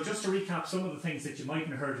 So just to recap some of the things that you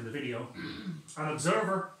mightn't have heard in the video, an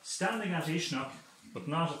observer standing at Uisneach, but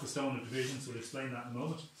not at the Stone of Divisions, we'll explain that in a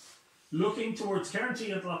moment, looking towards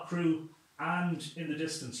Cairntee at Lochcrew and in the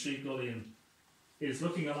distance Slieve Gullion, is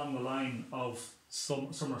looking along the line of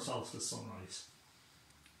summer solstice sunrise.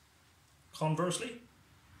 Conversely,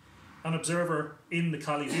 an observer in the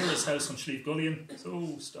Calliagh house on Slieve Gullion,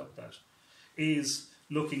 is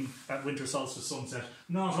looking at winter solstice sunset,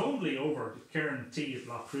 not only over Cairntee at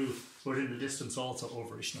Lochcrew, but in the distance also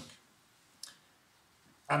over Uisneach.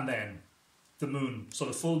 And then the moon. So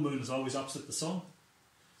the full moon is always opposite the sun.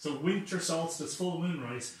 So winter solstice, full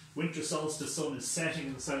moonrise, winter solstice sun is setting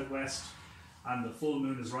in the southwest, and the full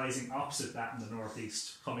moon is rising opposite that in the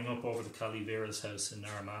northeast, coming up over the Calliagh house in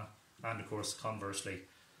Narromah. And of course, conversely,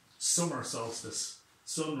 summer solstice,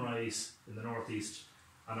 sunrise in the northeast,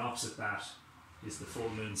 and opposite that is the full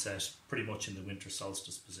moon set, pretty much in the winter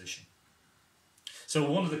solstice position. So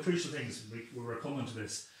one of the crucial things, we were coming to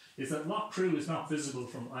this, is that Lochcrew is not visible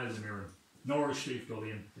from Isle Mirren, nor is Slieve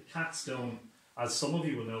Gullion. The Cat Stone, as some of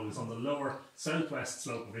you will know, is on the lower southwest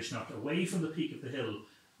slope of Uisneach, away from the peak of the hill,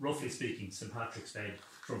 roughly speaking, St Patrick's Bed,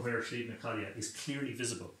 from where Slieve na Calliagh is clearly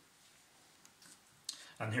visible.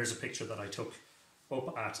 And here's a picture that I took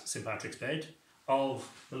up at St Patrick's Bed of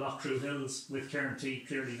the Lochcrew Hills with Cairntee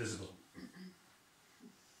clearly visible.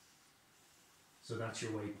 So that's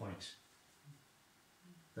your waypoint,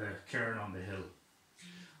 the cairn on the hill.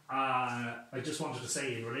 I just wanted to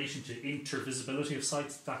say, in relation to intervisibility of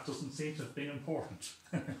sites, that doesn't seem to have been important.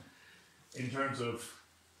 In terms of,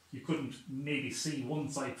 you couldn't maybe see one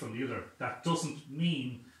site from the other. That doesn't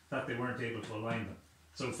mean that they weren't able to align them.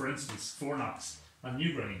 So for instance, Fornox and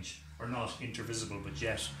Newgrange are not intervisible, but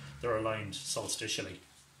yet they're aligned solstitially.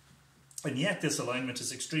 And yet this alignment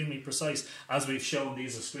is extremely precise, as we've shown.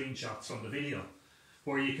 These are screenshots from the video,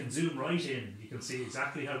 where you can zoom right in, you can see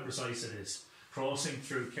exactly how precise it is, crossing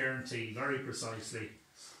through Cairntee very precisely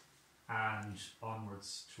and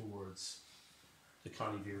onwards towards the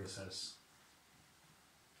Calliagh house.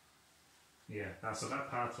 Yeah, so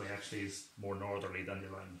that pathway actually is more northerly than the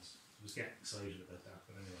alignment. I was getting excited about that,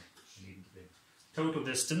 but anyway, I needn't to be. Total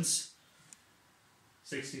distance,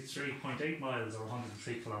 63.8 miles or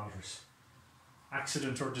 103 kilometres.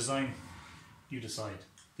 Accident or design, you decide.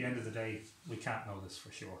 At the end of the day, we can't know this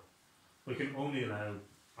for sure. We can only allow,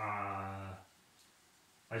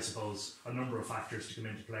 I suppose, a number of factors to come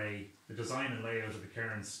into play. The design and layout of the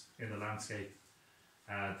cairns in the landscape.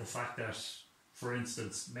 The fact that, for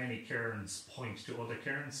instance, many cairns point to other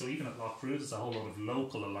cairns. So even at Lochcrew, there's a whole lot of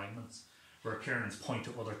local alignments where cairns point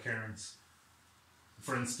to other cairns.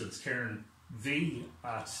 For instance, Cairn V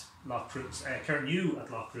at Lochcrew, Cairn U at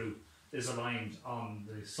Lochcrew is aligned on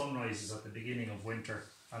the sunrises at the beginning of winter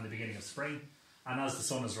and the beginning of spring, and as the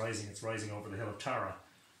sun is rising, it's rising over the hill of Tara.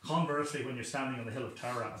 Conversely, when you're standing on the hill of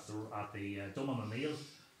Tara at the Duman O'Neill,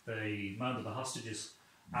 the Mound of the Hostages,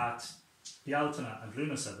 at the Altana and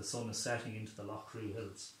Lunasa, the sun is setting into the Lochcrew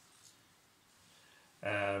hills.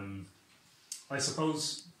 I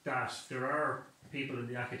suppose that there are people in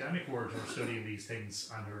the academic world who are studying these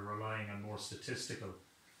things and who are relying on more statistical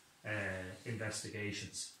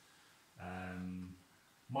investigations.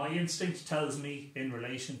 My instinct tells me, in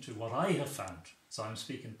relation to what I have found, so I'm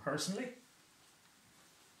speaking personally,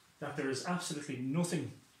 that there is absolutely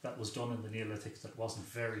nothing that was done in the Neolithic that wasn't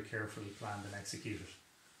very carefully planned and executed.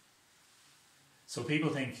 So people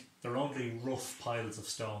think they're only rough piles of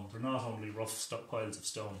stone. They're not only rough piles of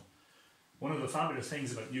stone. One of the fabulous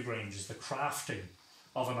things about Newgrange is the crafting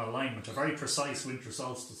of an alignment, a very precise winter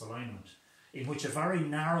solstice alignment, in which a very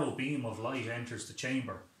narrow beam of light enters the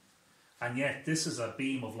chamber. And yet this is a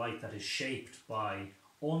beam of light that is shaped by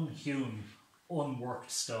unhewn,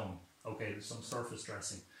 unworked stone. Okay, there's some surface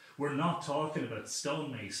dressing. We're not talking about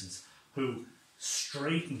stonemasons who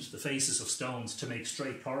straightened the faces of stones to make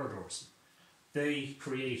straight corridors. They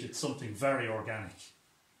created something very organic,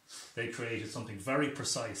 They created something very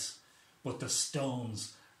precise, but the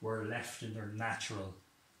stones were left in their natural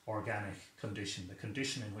organic condition, the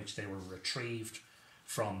condition in which they were retrieved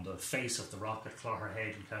from the face of the rock at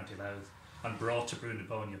Clogherhead in County Louth and brought to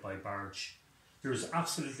Brunibonia by barge. There's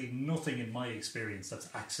absolutely nothing in my experience that's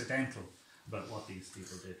accidental about what these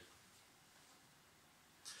people did.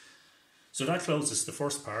 So that closes the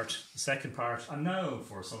first part. The second part, and now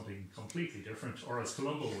for something completely different, or as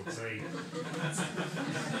Columbo would say,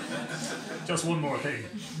 just one more thing.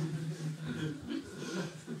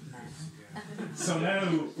 So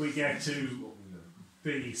now we get to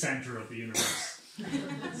the centre of the universe.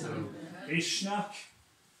 So Uisneach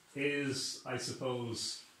is, I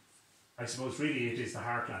suppose really it is the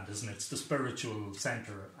heartland, isn't it? It's the spiritual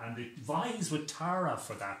centre, and it vies with Tara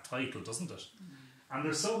for that title, doesn't it? And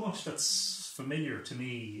there's so much that's familiar to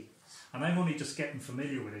me, and I'm only just getting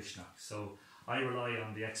familiar with Uisneach, so I rely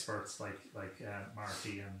on the experts like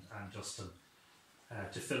Murphy and Justin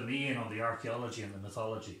to fill me in on the archaeology and the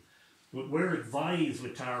mythology. But where it vies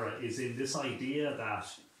with Tara is in this idea that,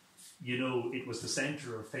 you know, it was the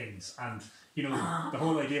centre of things, and, you know, the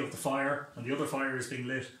whole idea of the fire and the other fire is being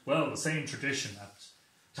lit. Well, the same tradition at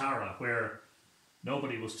Tara, where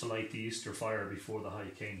nobody was to light the Easter fire before the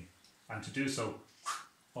High King, and to do so,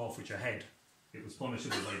 off with your head. It was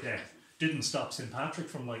punishable by death. Didn't stop St. Patrick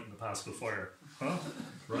from lighting the Paschal fire, huh?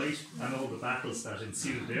 Right? And all the battles that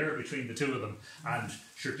ensued there between the two of them. And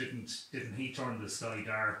sure, didn't he turn the sky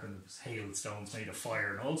dark, and it was hailstones made of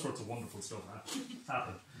fire and all sorts of wonderful stuff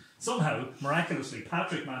happened. Somehow, miraculously,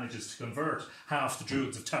 Patrick manages to convert half the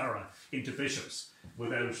Druids of Tara into bishops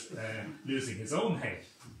without losing his own head.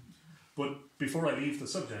 But before I leave the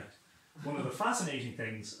subject, one of the fascinating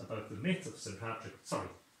things about the myth of St. Patrick,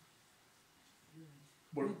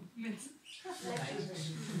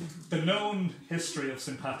 the known history of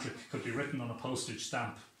St. Patrick could be written on a postage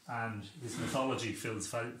stamp, and his mythology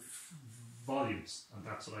fills volumes, and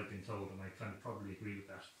that's what I've been told, and I kind of probably agree with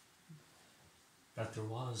that. That there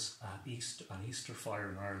was an Easter fire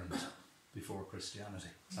in Ireland before Christianity.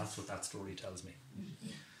 That's what that story tells me.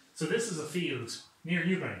 So this is a field near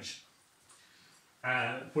Newgrange,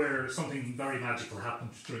 where something very magical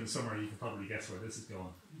happened during the summer. You can probably guess where this is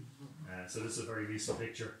going. So this is a very recent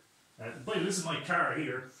picture. This is my car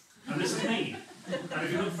here, and this is me. And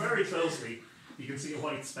if you look very closely, you can see a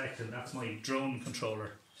white speck, and that's my drone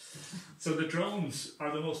controller. So the drones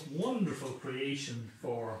are the most wonderful creation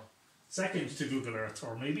for second to Google Earth,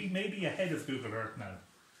 or maybe ahead of Google Earth now.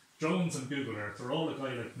 Drones and Google Earth are all a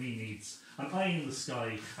guy like me needs. An eye in the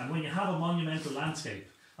sky, and when you have a monumental landscape,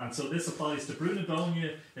 and so this applies to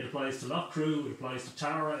Brunibonia, it applies to Loughcrew, it applies to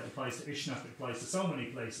Tara, it applies to Uisneach, it applies to so many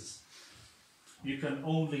places. You can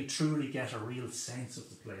only truly get a real sense of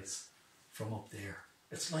the place from up there.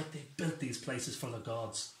 It's like they built these places for the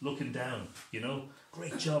gods, looking down, you know.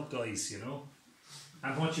 Great job, guys, you know.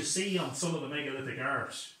 And what you see on some of the megalithic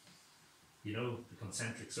art, you know, the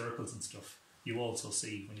concentric circles and stuff, you also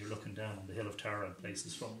see when you're looking down on the hill of Tara and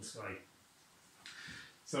places from the sky.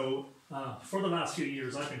 So, for the last few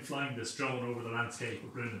years, I've been flying this drone over the landscape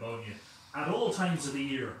of Brunibonia at all times of the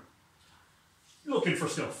year, looking for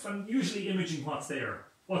stuff, and usually imaging what's there.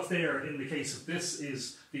 What's there in the case of this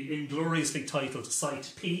is the ingloriously titled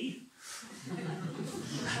Site P,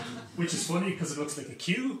 which is funny because it looks like a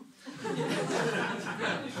Q.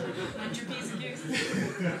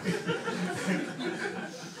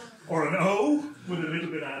 Or an O with a little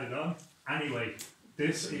bit added on. Anyway,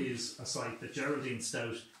 this is a site that Geraldine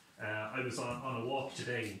Stout, I was on a walk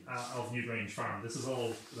today of Newgrange Farm. This is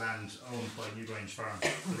all land owned by Newgrange Farm,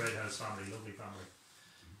 the Red House family, lovely family.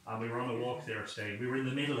 And we were on a walk there today. We were in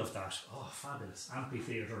the middle of that. Oh, fabulous.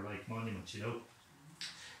 Amphitheatre-like monument, you know.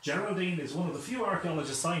 Geraldine is one of the few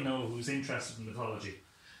archaeologists I know who's interested in mythology.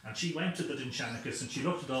 And she went to the Dindshanachus and she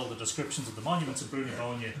looked at all the descriptions of the monuments of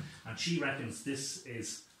Brunibonia, and she reckons this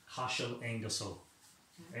is Cashel Engusel.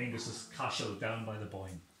 Engus's Cashel down by the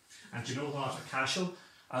Boyne. And do you know what? A Cashel,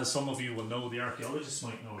 as some of you will know, the archaeologists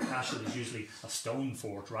might know, a Cashel is usually a stone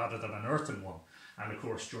fort rather than an earthen one. And of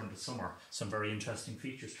course, during the summer, some very interesting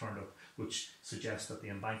features turned up, which suggest that the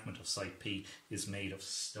embankment of Site P is made of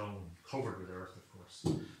stone, covered with earth, of course.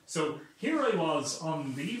 So here I was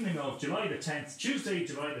on the evening of July the 10th, Tuesday,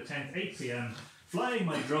 July the 10th, 8 p.m, flying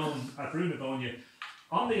my drone at Brunibonia,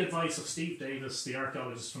 on the advice of Steve Davis, the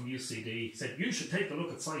archaeologist from UCD. Said, you should take a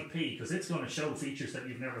look at Site P, because it's going to show features that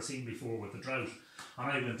you've never seen before with the drought.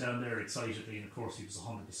 And I went down there excitedly, and of course he was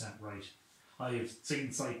 100% right. I have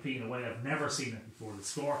seen Site P in a way I've never seen it before. The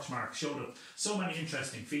scorch mark showed up so many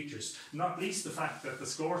interesting features, not least the fact that the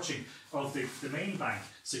scorching of the main bank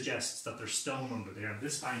suggests that there's stone under there, and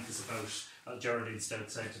this bank is about Geraldine's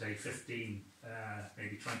outside today, 15,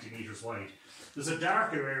 maybe 20 metres wide. There's a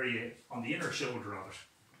darker area on the inner shoulder of it.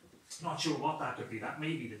 Not sure what that could be. That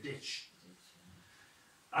may be the ditch.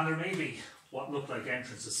 And there may be what look like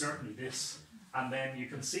entrances, certainly this. And then you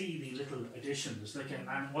can see the little addition. There's like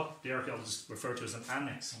what the archaeologists refer to as an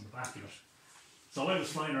annex on the back of it. So I was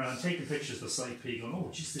flying around taking pictures of the site P, going, oh,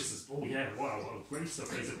 geez, this is, oh yeah, wow, great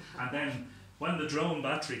stuff, is it? And then when the drone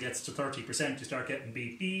battery gets to 30%, you start getting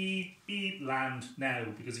beep, beep, beep, land now,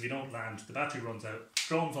 because if you don't land, the battery runs out,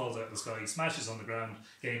 drone falls out of the sky, smashes on the ground,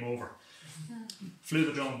 game over. Flew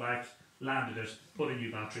the drone back, landed it, put a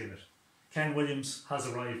new battery in it. Ken Williams has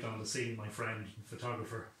arrived on the scene, my friend,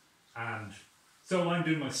 photographer, and so I'm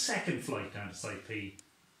doing my second flight down to Site P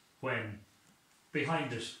when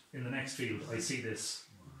behind it in the next field I see this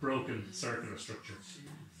broken circular structure.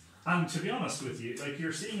 And to be honest with you, like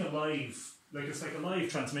you're seeing a live, like it's like a live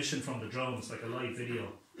transmission from the drone, it's like a live video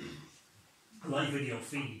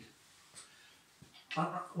feed.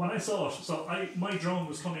 When I saw it, so my drone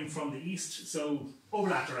was coming from the east, so over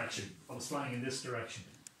that direction, I was flying in this direction.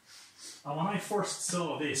 And when I first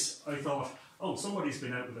saw this, I thought, oh, somebody's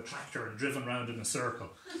been out with a tractor and driven round in a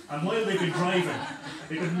circle. And while they've been driving,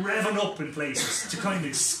 they've been revving up in places to kind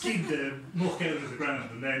of skid the muck out of the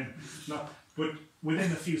ground. And then, but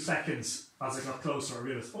within a few seconds, as I got closer, I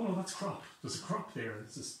realised, oh no, that's crop. There's a crop there.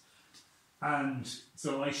 It's just... And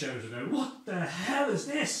so I shouted out, what the hell is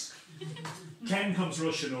this? Ken comes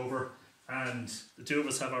rushing over, and the two of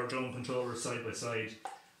us have our drone controllers side by side.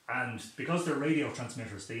 And because they're radio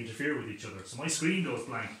transmitters, they interfere with each other. So my screen goes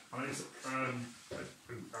blank. And I said,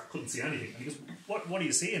 I couldn't see anything. And he goes, what are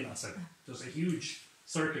you seeing? I said, there's a huge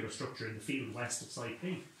circular structure in the field west of Site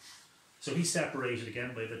P. So he separated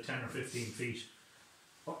again by about 10 or 15 feet.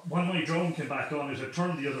 When my drone came back on, it had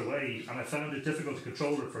turned the other way, and I found it difficult to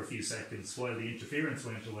control it for a few seconds while the interference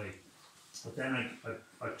went away. But then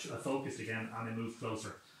I focused again, and I moved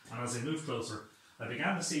closer. And as I moved closer, I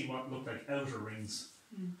began to see what looked like outer rings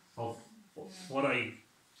of what I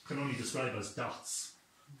can only describe as dots.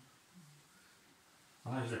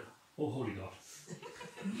 And I was like, oh holy God.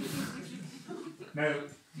 Now,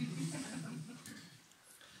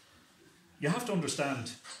 you have to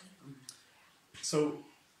understand, so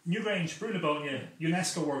Newgrange, Brunabonia,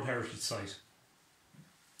 UNESCO World Heritage Site.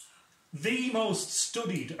 The most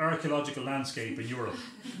studied archaeological landscape in Europe.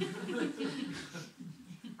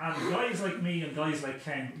 And guys like me and guys like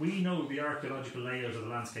Ken, we know the archaeological layout of the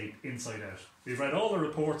landscape inside out. We've read all the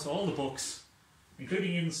reports, all the books,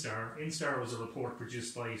 including Instar. Instar was a report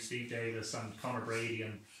produced by Steve Davis and Conor Brady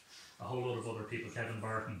and a whole load of other people, Kevin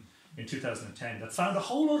Barton, in 2010, that found a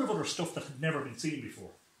whole load of other stuff that had never been seen before.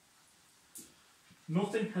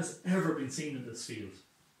 Nothing has ever been seen in this field.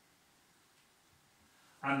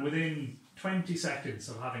 And within 20 seconds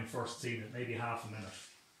of having first seen it, maybe half a minute,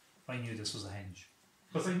 I knew this was a henge.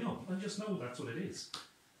 Because I just know that's what it is.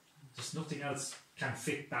 Just nothing else can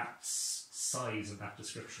fit that size and that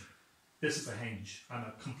description. This is a henge, and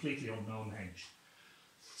a completely unknown henge.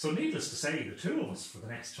 So needless to say, the two of us for the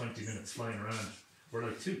next 20 minutes flying around were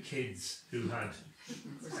like two kids who had,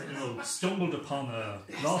 stumbled upon a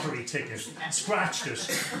lottery ticket, scratched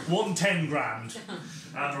it, won 10 grand,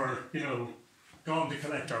 and were, gone to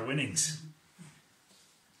collect our winnings.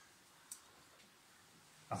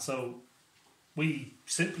 And so we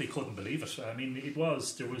simply couldn't believe it. I mean,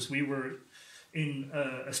 we were in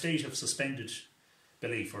a state of suspended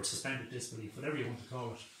belief, or suspended disbelief, whatever you want to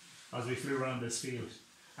call it, as we flew around this field.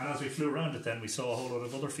 And as we flew around it then, we saw a whole lot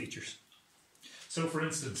of other features. So for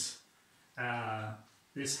instance,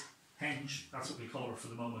 this henge, that's what we call it for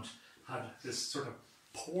the moment, had this sort of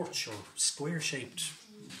porch or square-shaped,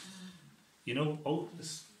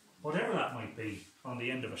 whatever that might be on the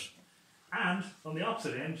end of it. And on the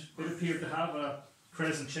opposite end, it appeared to have a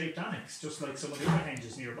crescent-shaped annex, just like some of the other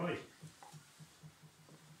henges nearby.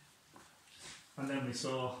 And then we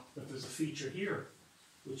saw that there's a feature here,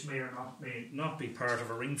 which may not be part of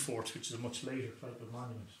a ring fort, which is a much later type of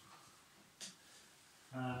monument.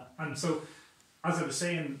 And so, as I was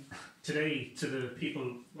saying today to the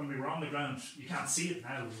people when we were on the ground, you can't see it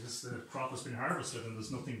now because the crop has been harvested and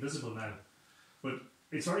there's nothing visible now. But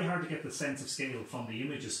it's very hard to get the sense of scale from the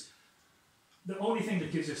images. The only thing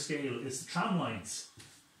that gives you scale is the tram lines.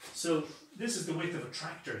 So this is the width of a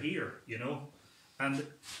tractor here, and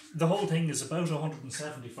the whole thing is about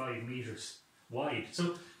 175 metres wide.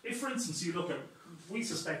 So if, for instance, you look at, we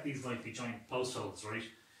suspect these might be giant post holes, right?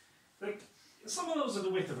 Like, some of those are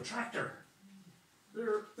the width of a tractor.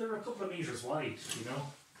 They're a couple of metres wide,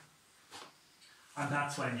 And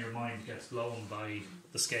that's when your mind gets blown by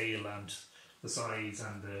the scale and the size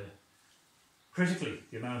and critically,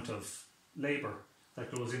 the amount of labour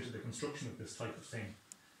that goes into the construction of this type of thing.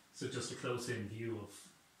 So just a close-in view of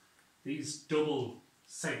these double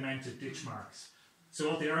segmented ditch marks. So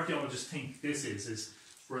what the archaeologists think this is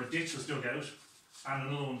where a ditch was dug out and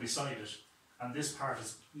another one beside it, and this part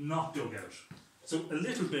is not dug out. So a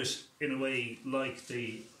little bit, in a way, like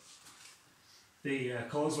the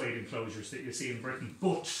causeway enclosures that you see in Britain,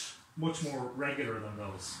 but much more regular than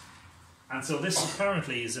those. And so this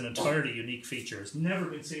apparently is an entirely unique feature. It's never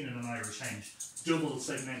been seen in an Irish henge. Double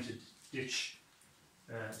segmented ditch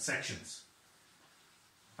sections.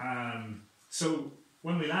 So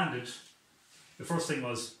when we landed, the first thing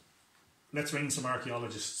was, let's ring some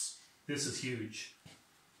archaeologists. This is huge.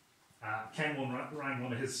 Ken rang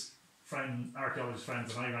one of his archaeologist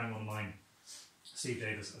friends, and I rang one of mine, Steve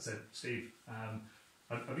Davis. I said, Steve,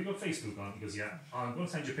 have you got Facebook on? He goes, yeah. Oh, I'm going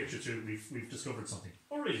to send you a picture through. We've discovered something.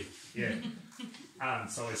 Oh, really? Yeah. And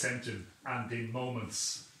so I sent him, and in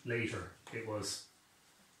moments later, it was,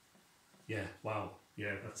 yeah, wow,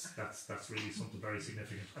 yeah, that's really something very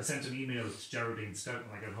significant. I sent an email to Geraldine Stout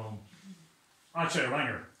when I got home. Actually, I rang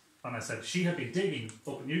her, and I said she had been digging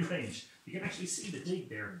up in Newgrange. You can actually see the dig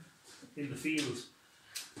there in the field.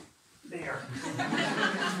 There.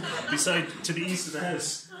 Beside, to the east of the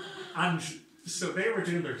house. And so they were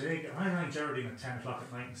doing their dig, and I rang Geraldine at 10 o'clock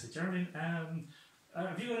at night and said, Geraldine,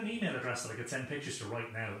 have you got an email address that I could send pictures to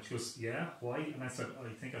right now? And she goes, yeah, why? And I said,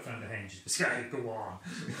 I think I found a henge. She goes, yeah, go on.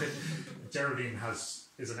 Geraldine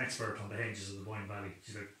is an expert on the henges of the Boyne Valley.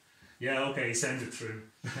 She's like, yeah, okay, send it through.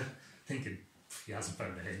 Thinking, he hasn't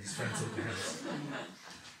found a henge, he's found something else.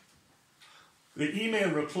 The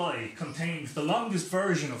email reply contained the longest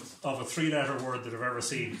version of a 3-letter word that I've ever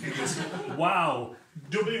seen. It was, wow,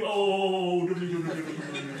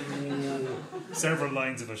 several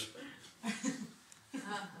lines of it.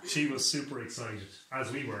 She was super excited, as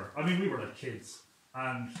we were. I mean, we were like kids.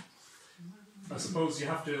 And I suppose you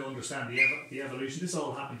have to understand the evolution. This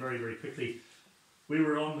all happened very, very quickly. We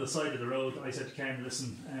were on the side of the road. I said to Ken,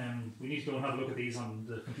 listen, we need to go and have a look at these on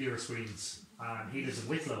the computer screens. And he lives in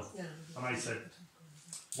Wicklow. And I said,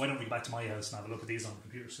 why don't we go back to my house and have a look at these on the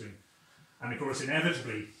computer screen? And of course,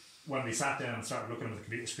 inevitably, when we sat down and started looking at the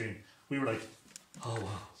computer screen, we were like, oh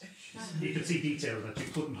wow. You could see detail that you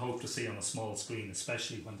couldn't hope to see on a small screen,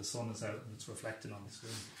 especially when the sun is out and it's reflected on the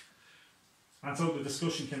screen. And so the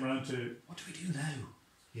discussion came around to, what do we do now?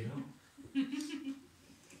 You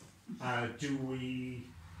know? Do we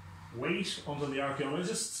wait until the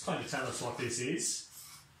archaeologists kind of tell us what this is?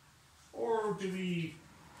 Or do we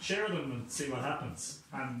share them and see what happens?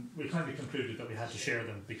 And we kind of concluded that we had to share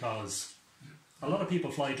them because a lot of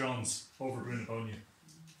people fly drones over Brunibonia.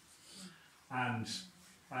 And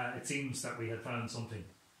it seems that we had found something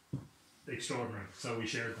extraordinary, so we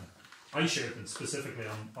shared them. I shared them specifically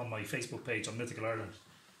on my Facebook page on Mythical Ireland,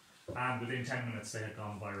 and within 10 minutes they had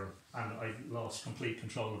gone viral, and I lost complete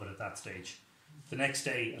control of it at that stage. The next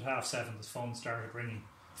day at 7:30 the phone started ringing.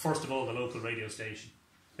 First of all the local radio station,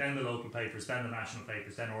 then the local papers, then the national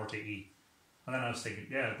papers, then RTE. And then I was thinking,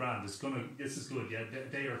 yeah, grand, this is good, yeah, a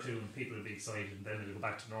day or two and people will be excited and then it'll go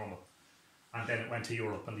back to normal. And then it went to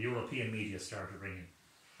Europe and the European media started ringing.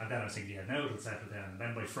 And then I was thinking, yeah, now it'll settle down. And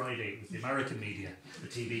then by Friday, it was the American media, the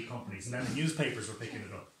TV companies, and then the newspapers were picking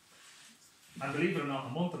it up. And believe it or not, a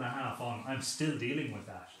month and a half on, I'm still dealing with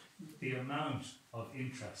that. The amount of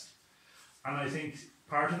interest. And I think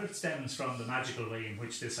part of it stems from the magical way in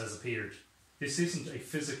which this has appeared. This isn't a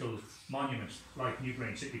physical monument like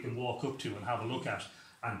Newgrange that you can walk up to and have a look at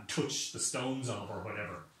and touch the stones of or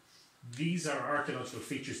whatever. These are archaeological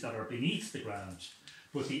features that are beneath the ground.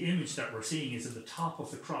 But the image that we're seeing is at the top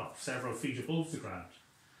of the crop, several feet above the ground.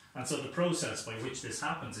 And so the process by which this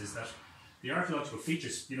happens is that the archaeological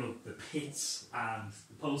features, you know, the pits and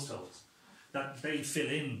the post holes, that they fill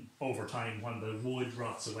in over time when the wood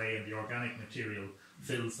rots away and the organic material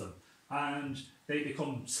fills them. And they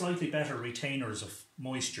become slightly better retainers of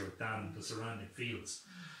moisture than the surrounding fields.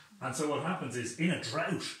 And so what happens is, in a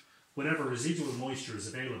drought, whatever residual moisture is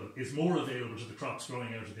available is more available to the crops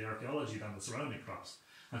growing out of the archaeology than the surrounding crops.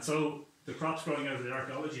 And so the crops growing out of the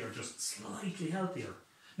archaeology are just slightly healthier.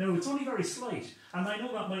 Now, it's only very slight, and I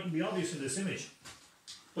know that mightn't be obvious in this image,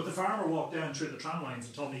 but the farmer walked down through the tram lines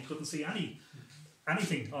and told me he couldn't see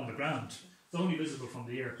anything on the ground. It's only visible from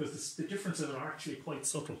the air, because the differences are actually quite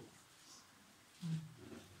subtle.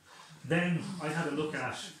 Then I had a look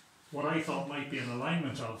at what I thought might be an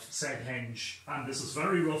alignment of said henge, and this is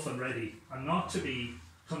very rough and ready, and not to be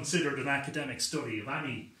considered an academic study of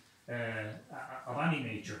any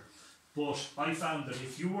nature. But I found that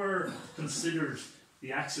if you were considered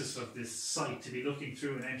the axis of this site to be looking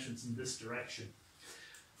through an entrance in this direction,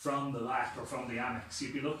 from the lac or from the annex,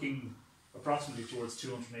 you'd be looking approximately towards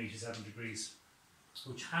 287 degrees,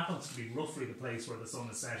 which happens to be roughly the place where the sun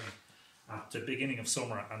is setting at the beginning of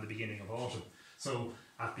summer and the beginning of autumn. So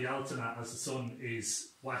at the Altana, as the sun is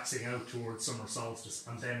waxing out towards summer solstice,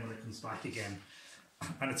 and then when it comes back again.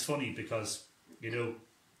 And it's funny because, you know,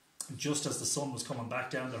 just as the sun was coming back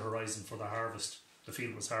down the horizon for the harvest, the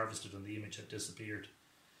field was harvested and the image had disappeared.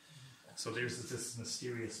 So there's this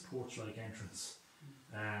mysterious porch-like entrance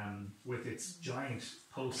with its giant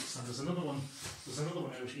posts, and there's another one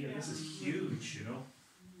out here. This is huge, you know.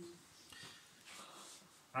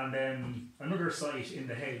 And then another site in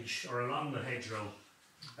the hedge, or along the hedgerow,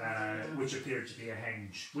 which appeared to be a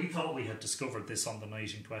henge. We thought we had discovered this on the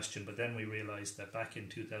night in question, but then we realised that back in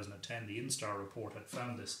 2010 the Instar report had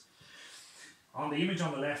found this. On the image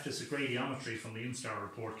on the left is a gradiometry from the Instar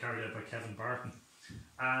report carried out by Kevin Barton.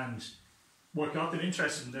 And what got them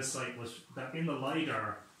interested in this site was that in the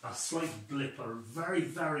LiDAR, a slight blip or very,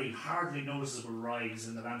 very hardly noticeable rise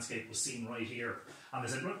in the landscape was seen right here. And they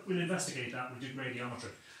said, look, we'll investigate that, we'll do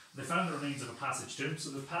gradiometry. They found the remains of a passage tomb, so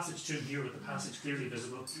the passage tomb here with the passage clearly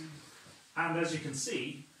visible. And as you can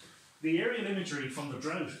see, the aerial imagery from the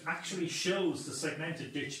drought actually shows the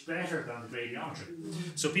segmented ditch better than the gradiometry.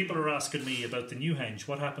 So people are asking me about the new henge.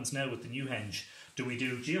 What happens now with the new henge? Do we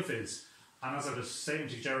do geophys? And as I was saying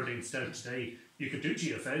to Geraldine Stout today, you could do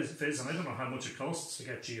geophys, and I don't know how much it costs to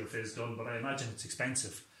get geophys done, but I imagine it's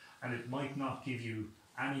expensive, and it might not give you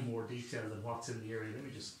any more detail than what's in the aerial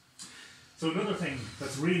images. So another thing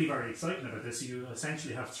that's really very exciting about this, you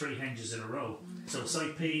essentially have 3 henges in a row. So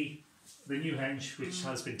site P, the new henge, which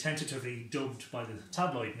has been tentatively dubbed by the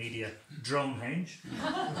tabloid media drone henge.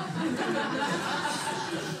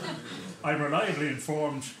 I'm reliably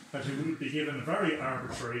informed that it would be given a very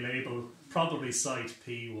arbitrary label, probably site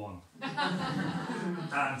P1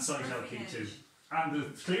 and site LP2. And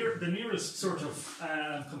the nearest sort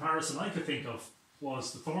of comparison I could think of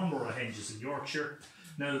was the Thornborough henges in Yorkshire.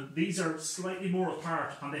 Now, these are slightly more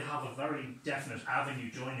apart and they have a very definite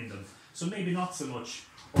avenue joining them. So maybe not so much.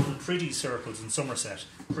 Or the Priddy circles in Somerset.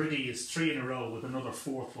 Priddy is 3 in a row with another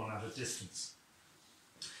 4th one at a distance.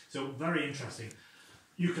 So very interesting.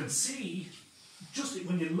 You can see, just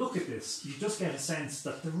when you look at this, you just get a sense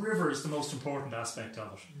that the river is the most important aspect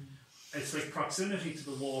of it. It's like proximity to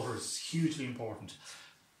the water is hugely important.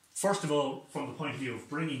 First of all, from the point of view of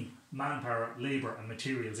bringing manpower, labour and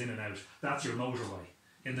materials in and out, that's your motorway.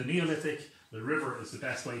 In the Neolithic, the river is the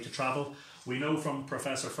best way to travel. We know from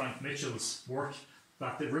Professor Frank Mitchell's work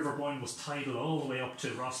that the River Boyne was tidal all the way up to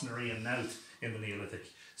Rossnaree and Nowth in the Neolithic.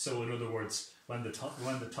 So in other words, when the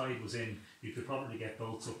tide was in, you could probably get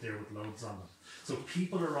boats up there with loads on them. So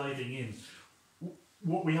people arriving in,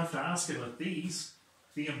 what we have to ask about these,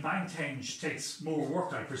 the embanked henge takes more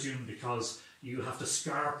work, I presume, because you have to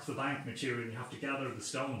scarp the bank material and you have to gather the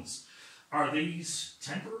stones. Are these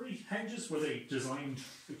temporary henges? Were they designed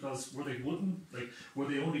because, were they wooden? Like, were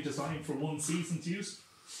they only designed for one season to use?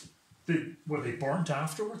 Were they burnt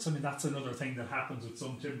afterwards? I mean, that's another thing that happens with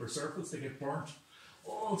some timber circles. They get burnt.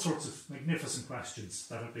 All sorts of magnificent questions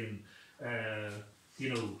that have been,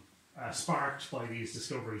 sparked by these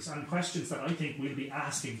discoveries, and questions that I think we'll be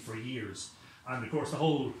asking for years. And of course, the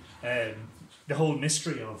whole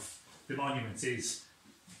mystery of the monuments is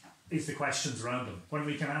the questions around them. When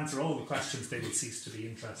we can answer all the questions, they will cease to be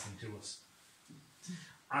interesting to us.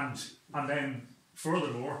 And then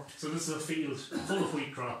furthermore, so this is a field full of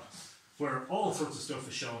wheat crop where all sorts of stuff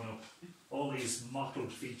is showing up. All these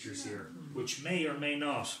mottled features here, which may or may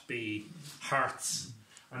not be hearts.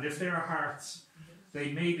 And if they are hearts,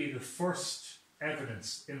 they may be the first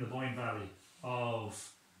evidence in the Boyne Valley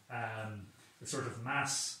of a sort of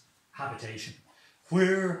mass habitation.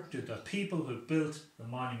 Where did the people who built the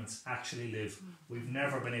monuments actually live? We've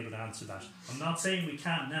never been able to answer that. I'm not saying we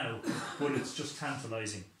can now, but it's just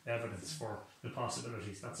tantalising evidence for the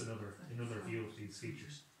possibilities. That's another view of these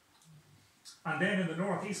features. And then in the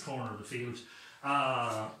northeast corner of the field,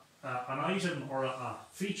 an item or a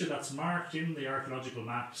feature that's marked in the archaeological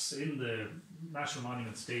maps in the National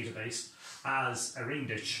Monuments database as a ring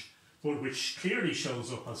ditch, but which clearly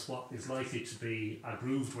shows up as what is likely to be a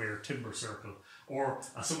grooved ware timber circle, or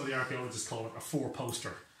as some of the archaeologists call it, a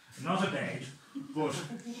 4-poster. Not a bed, but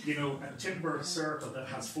a timber circle that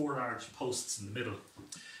has 4 large posts in the middle.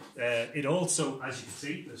 It also, as you can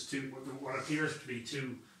see, there's what appears to be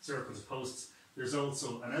 2 circles of posts. There's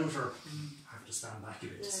also an outer, I have to stand back a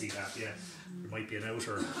bit to see that, yeah. There might be an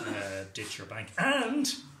outer ditch or bank.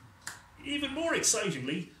 And, even more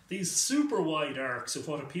excitingly, these super wide arcs of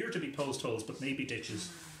what appear to be post holes, but maybe ditches.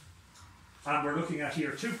 And we're looking at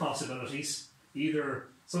here 2 possibilities, either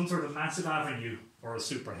some sort of massive avenue or a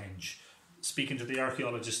super henge. Speaking to the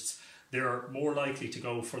archaeologists, they're more likely to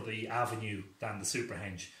go for the avenue than the super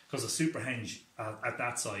henge, because a super henge at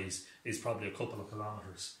that size is probably a couple of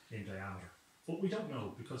kilometres in diameter. But we don't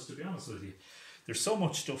know, because to be honest with you, there's so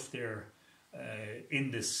much stuff there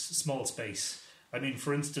in this small space. I mean,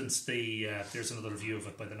 for instance, there's another review of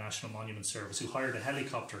it by the National Monument Service, who hired a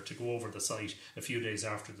helicopter to go over the site a few days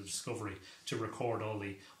after the discovery to record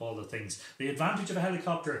all the things. The advantage of a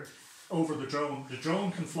helicopter over the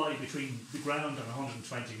drone can fly between the ground and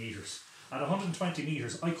 120 metres. At 120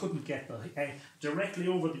 metres, I couldn't get directly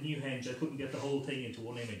over the new henge, I couldn't get the whole thing into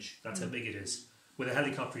one image. That's how big it is. With a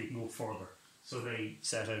helicopter, you can go further. So they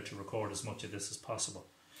set out to record as much of this as possible.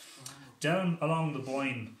 Down along the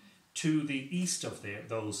Boyne, to the east of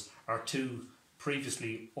those are two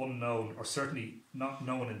previously unknown, or certainly not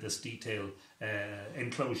known in this detail,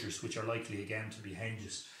 enclosures, which are likely again to be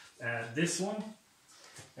henges. This one,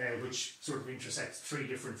 which sort of intersects three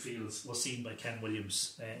different fields, was seen by Ken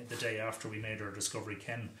Williams the day after we made our discovery.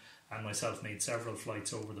 Ken and myself made several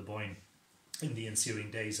flights over the Boyne in the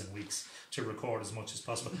ensuing days and weeks to record as much as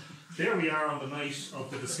possible. There we are on the night of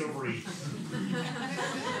the discovery.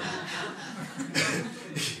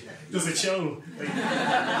 Does it show? Like,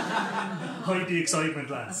 hide the excitement,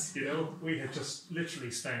 lads. You know, we had just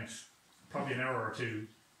literally spent probably an hour or two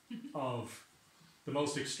of the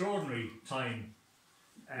most extraordinary time,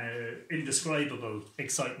 indescribable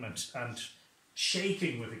excitement, and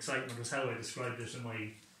shaking with excitement was how I described it in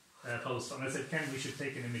my post. And I said, Ken, we should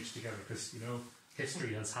take an image together, because, you know,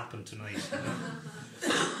 history has happened tonight.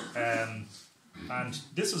 You know? And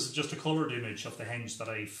this is just a coloured image of the henge that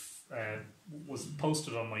was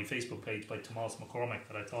posted on my Facebook page by Tomás McCormick,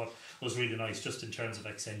 that I thought was really nice, just in terms of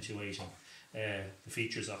accentuating the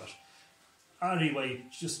features of it. Anyway,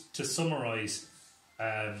 just to summarise,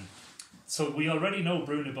 so we already know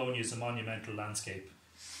Brunebonia is a monumental landscape.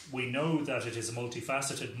 We know that it is a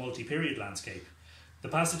multifaceted, multi-period landscape. The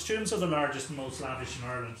passage tombs are the largest and most lavish in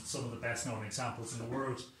Ireland, some of the best known examples in the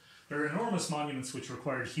world. They're enormous monuments which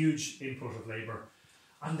required huge input of labour.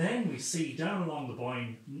 And then we see down along the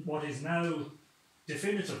Boyne what is now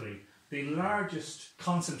definitively the largest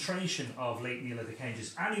concentration of late Neolithic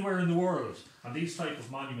henges anywhere in the world. And these type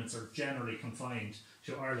of monuments are generally confined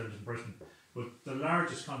to Ireland and Britain, but the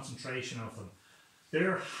largest concentration of them.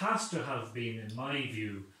 There has to have been, in my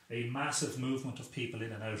view, a massive movement of people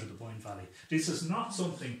in and out of the Boyne Valley. This is not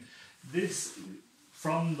something,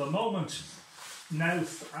 from the moment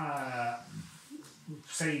Knowth,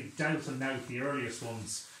 say Doubt and Knowth, the earliest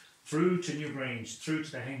ones, through to Newgrange, through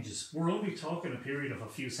to the henges, we're only talking a period of a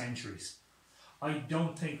few centuries. I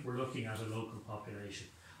don't think we're looking at a local population.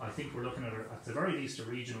 I think we're looking at the very least, a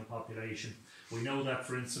regional population. We know that,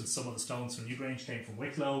 for instance, some of the stones from Newgrange came from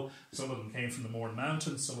Wicklow, some of them came from the Mourne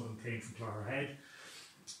Mountains, some of them came from Clogherhead.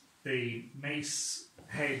 The mace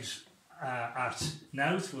head at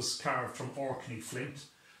Knowth was carved from Orkney flint.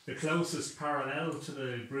 The closest parallel to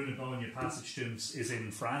the Brunebonia passage tombs is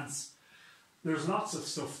in France. There's lots of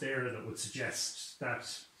stuff there that would suggest that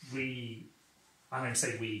we, and I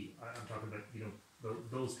say we, I'm talking about, you know,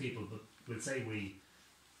 those people, but we'll say we,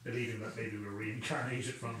 believing that maybe we were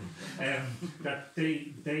reincarnated from them, that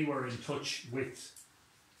they were in touch with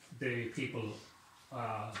the people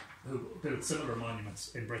who built similar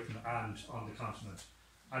monuments in Britain and on the continent.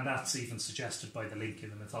 And that's even suggested by the link in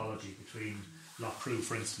the mythology between Lough Crew,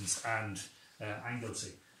 for instance, and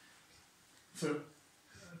Anglesey. So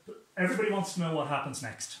everybody wants to know what happens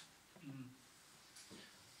next.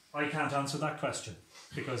 I can't answer that question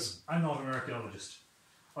because I'm not an archaeologist.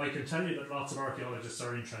 I can tell you that lots of archaeologists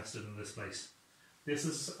are interested in this place. This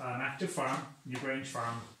is an active farm, Newgrange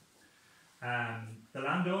farm. The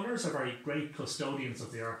landowners are very great custodians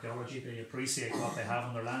of the archaeology. They appreciate what they have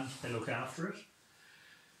on their land. They look after it.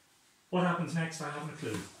 What happens next, I haven't a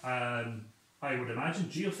clue. I would imagine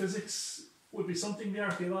geophysics would be something the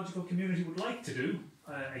archaeological community would like to do.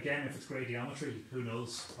 Again, if it's gradiometry, who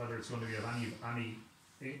knows whether it's going to be of any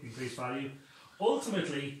increased value.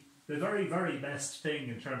 Ultimately, the very, very best thing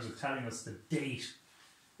in terms of telling us the date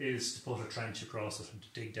is to put a trench across it and to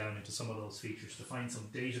dig down into some of those features, to find some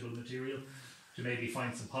datable material, to maybe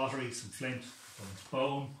find some pottery, some flint, some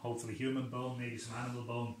bone, hopefully human bone, maybe some animal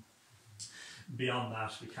bone. Beyond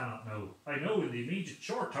that, we cannot know. I know in the immediate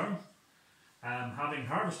short term, having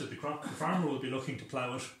harvested the crop, the farmer will be looking to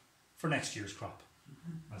plough it for next year's crop.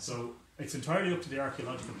 And so it's entirely up to the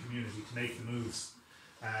archaeological community to make the moves.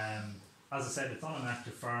 As I said, it's on an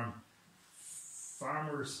active farm.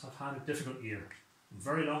 Farmers have had a difficult year.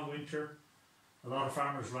 Very long winter. A lot of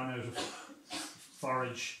farmers ran out of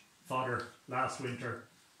forage, fodder last winter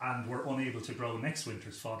and were unable to grow next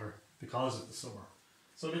winter's fodder because of the summer.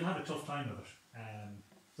 So they've had a tough time with it.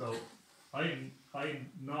 So I'm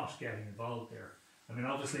not getting involved there. I mean,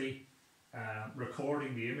 obviously,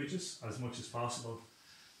 recording the images as much as possible.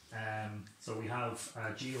 So we have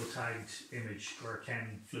a geotagged image where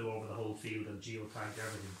Ken flew over the whole field and geotagged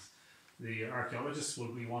everything. The archaeologists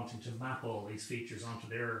will be wanting to map all these features onto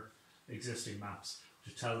their existing maps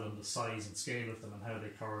to tell them the size and scale of them and how they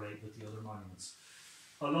correlate with the other monuments.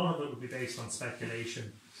 A lot of it will be based on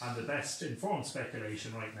speculation, and the best informed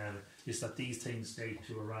speculation right now is that these things date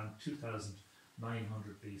to around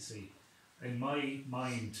 2900 BC. In my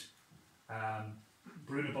mind,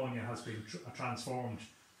 Brunabonia has been transformed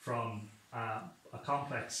from a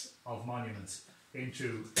complex of monuments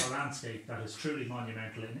into a landscape that is truly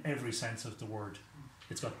monumental in every sense of the word.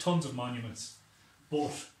 It's got tons of monuments,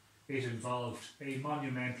 but it involved a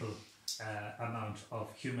monumental amount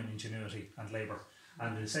of human ingenuity and labour.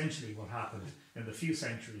 And essentially what happened in the few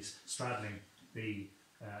centuries straddling the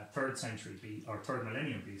 3rd century or 3rd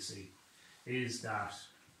millennium BC is that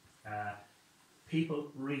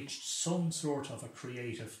people reached some sort of a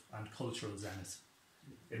creative and cultural zenith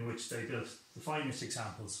in which they built the finest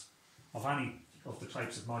examples of any of the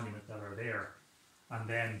types of monument that are there. And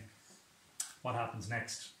then what happens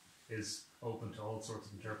next is open to all sorts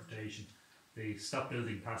of interpretation. They stopped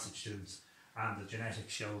building passage tombs, and the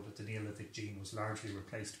genetics showed that the Neolithic gene was largely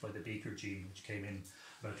replaced by the Beaker gene, which came in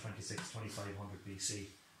about 2500 BC,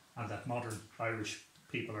 and that modern Irish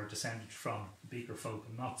people are descended from Beaker folk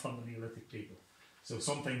and not from the Neolithic people. So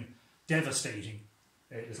something devastating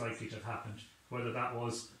is likely to have happened, whether that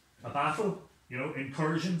was a battle,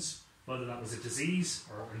 incursions, whether that was a disease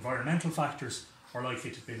or environmental factors, or likely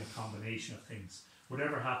to have been a combination of things.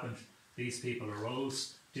 Whatever happened, these people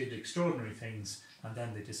arose, did extraordinary things, and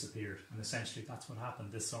then they disappeared. And essentially that's what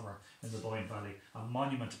happened this summer in the Boyne Valley. A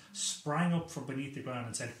monument sprang up from beneath the ground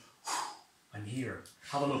and said, I'm here,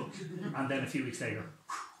 have a look. And then a few weeks later,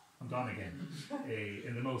 I'm gone again.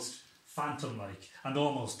 In the most phantom-like and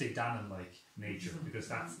almost Dedanan-like nature, because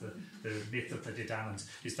that's the myth of the Dedanans,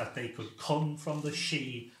 is that they could come from the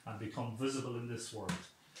She and become visible in this world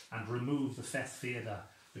and remove the Feth Fiada,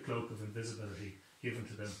 the cloak of invisibility given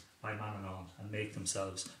to them by Manannán, and make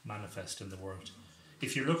themselves manifest in the world.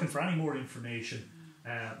 If you're looking for any more information,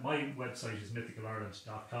 my website is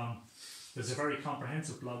mythicalireland.com. There's a very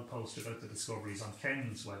comprehensive blog post about the discoveries on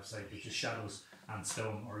Ken's website, which is Shadows and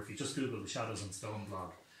Stone, or if you just Google the Shadows and Stone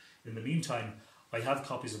blog. In the meantime, I have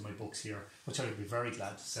copies of my books here, which I would be very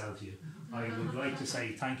glad to sell to you. I would like to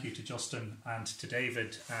say thank you to Justin and to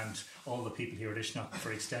David and all the people here at Uisneach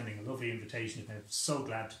for extending a lovely invitation. I'm so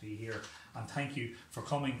glad to be here, and thank you for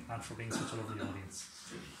coming and for being such a lovely audience.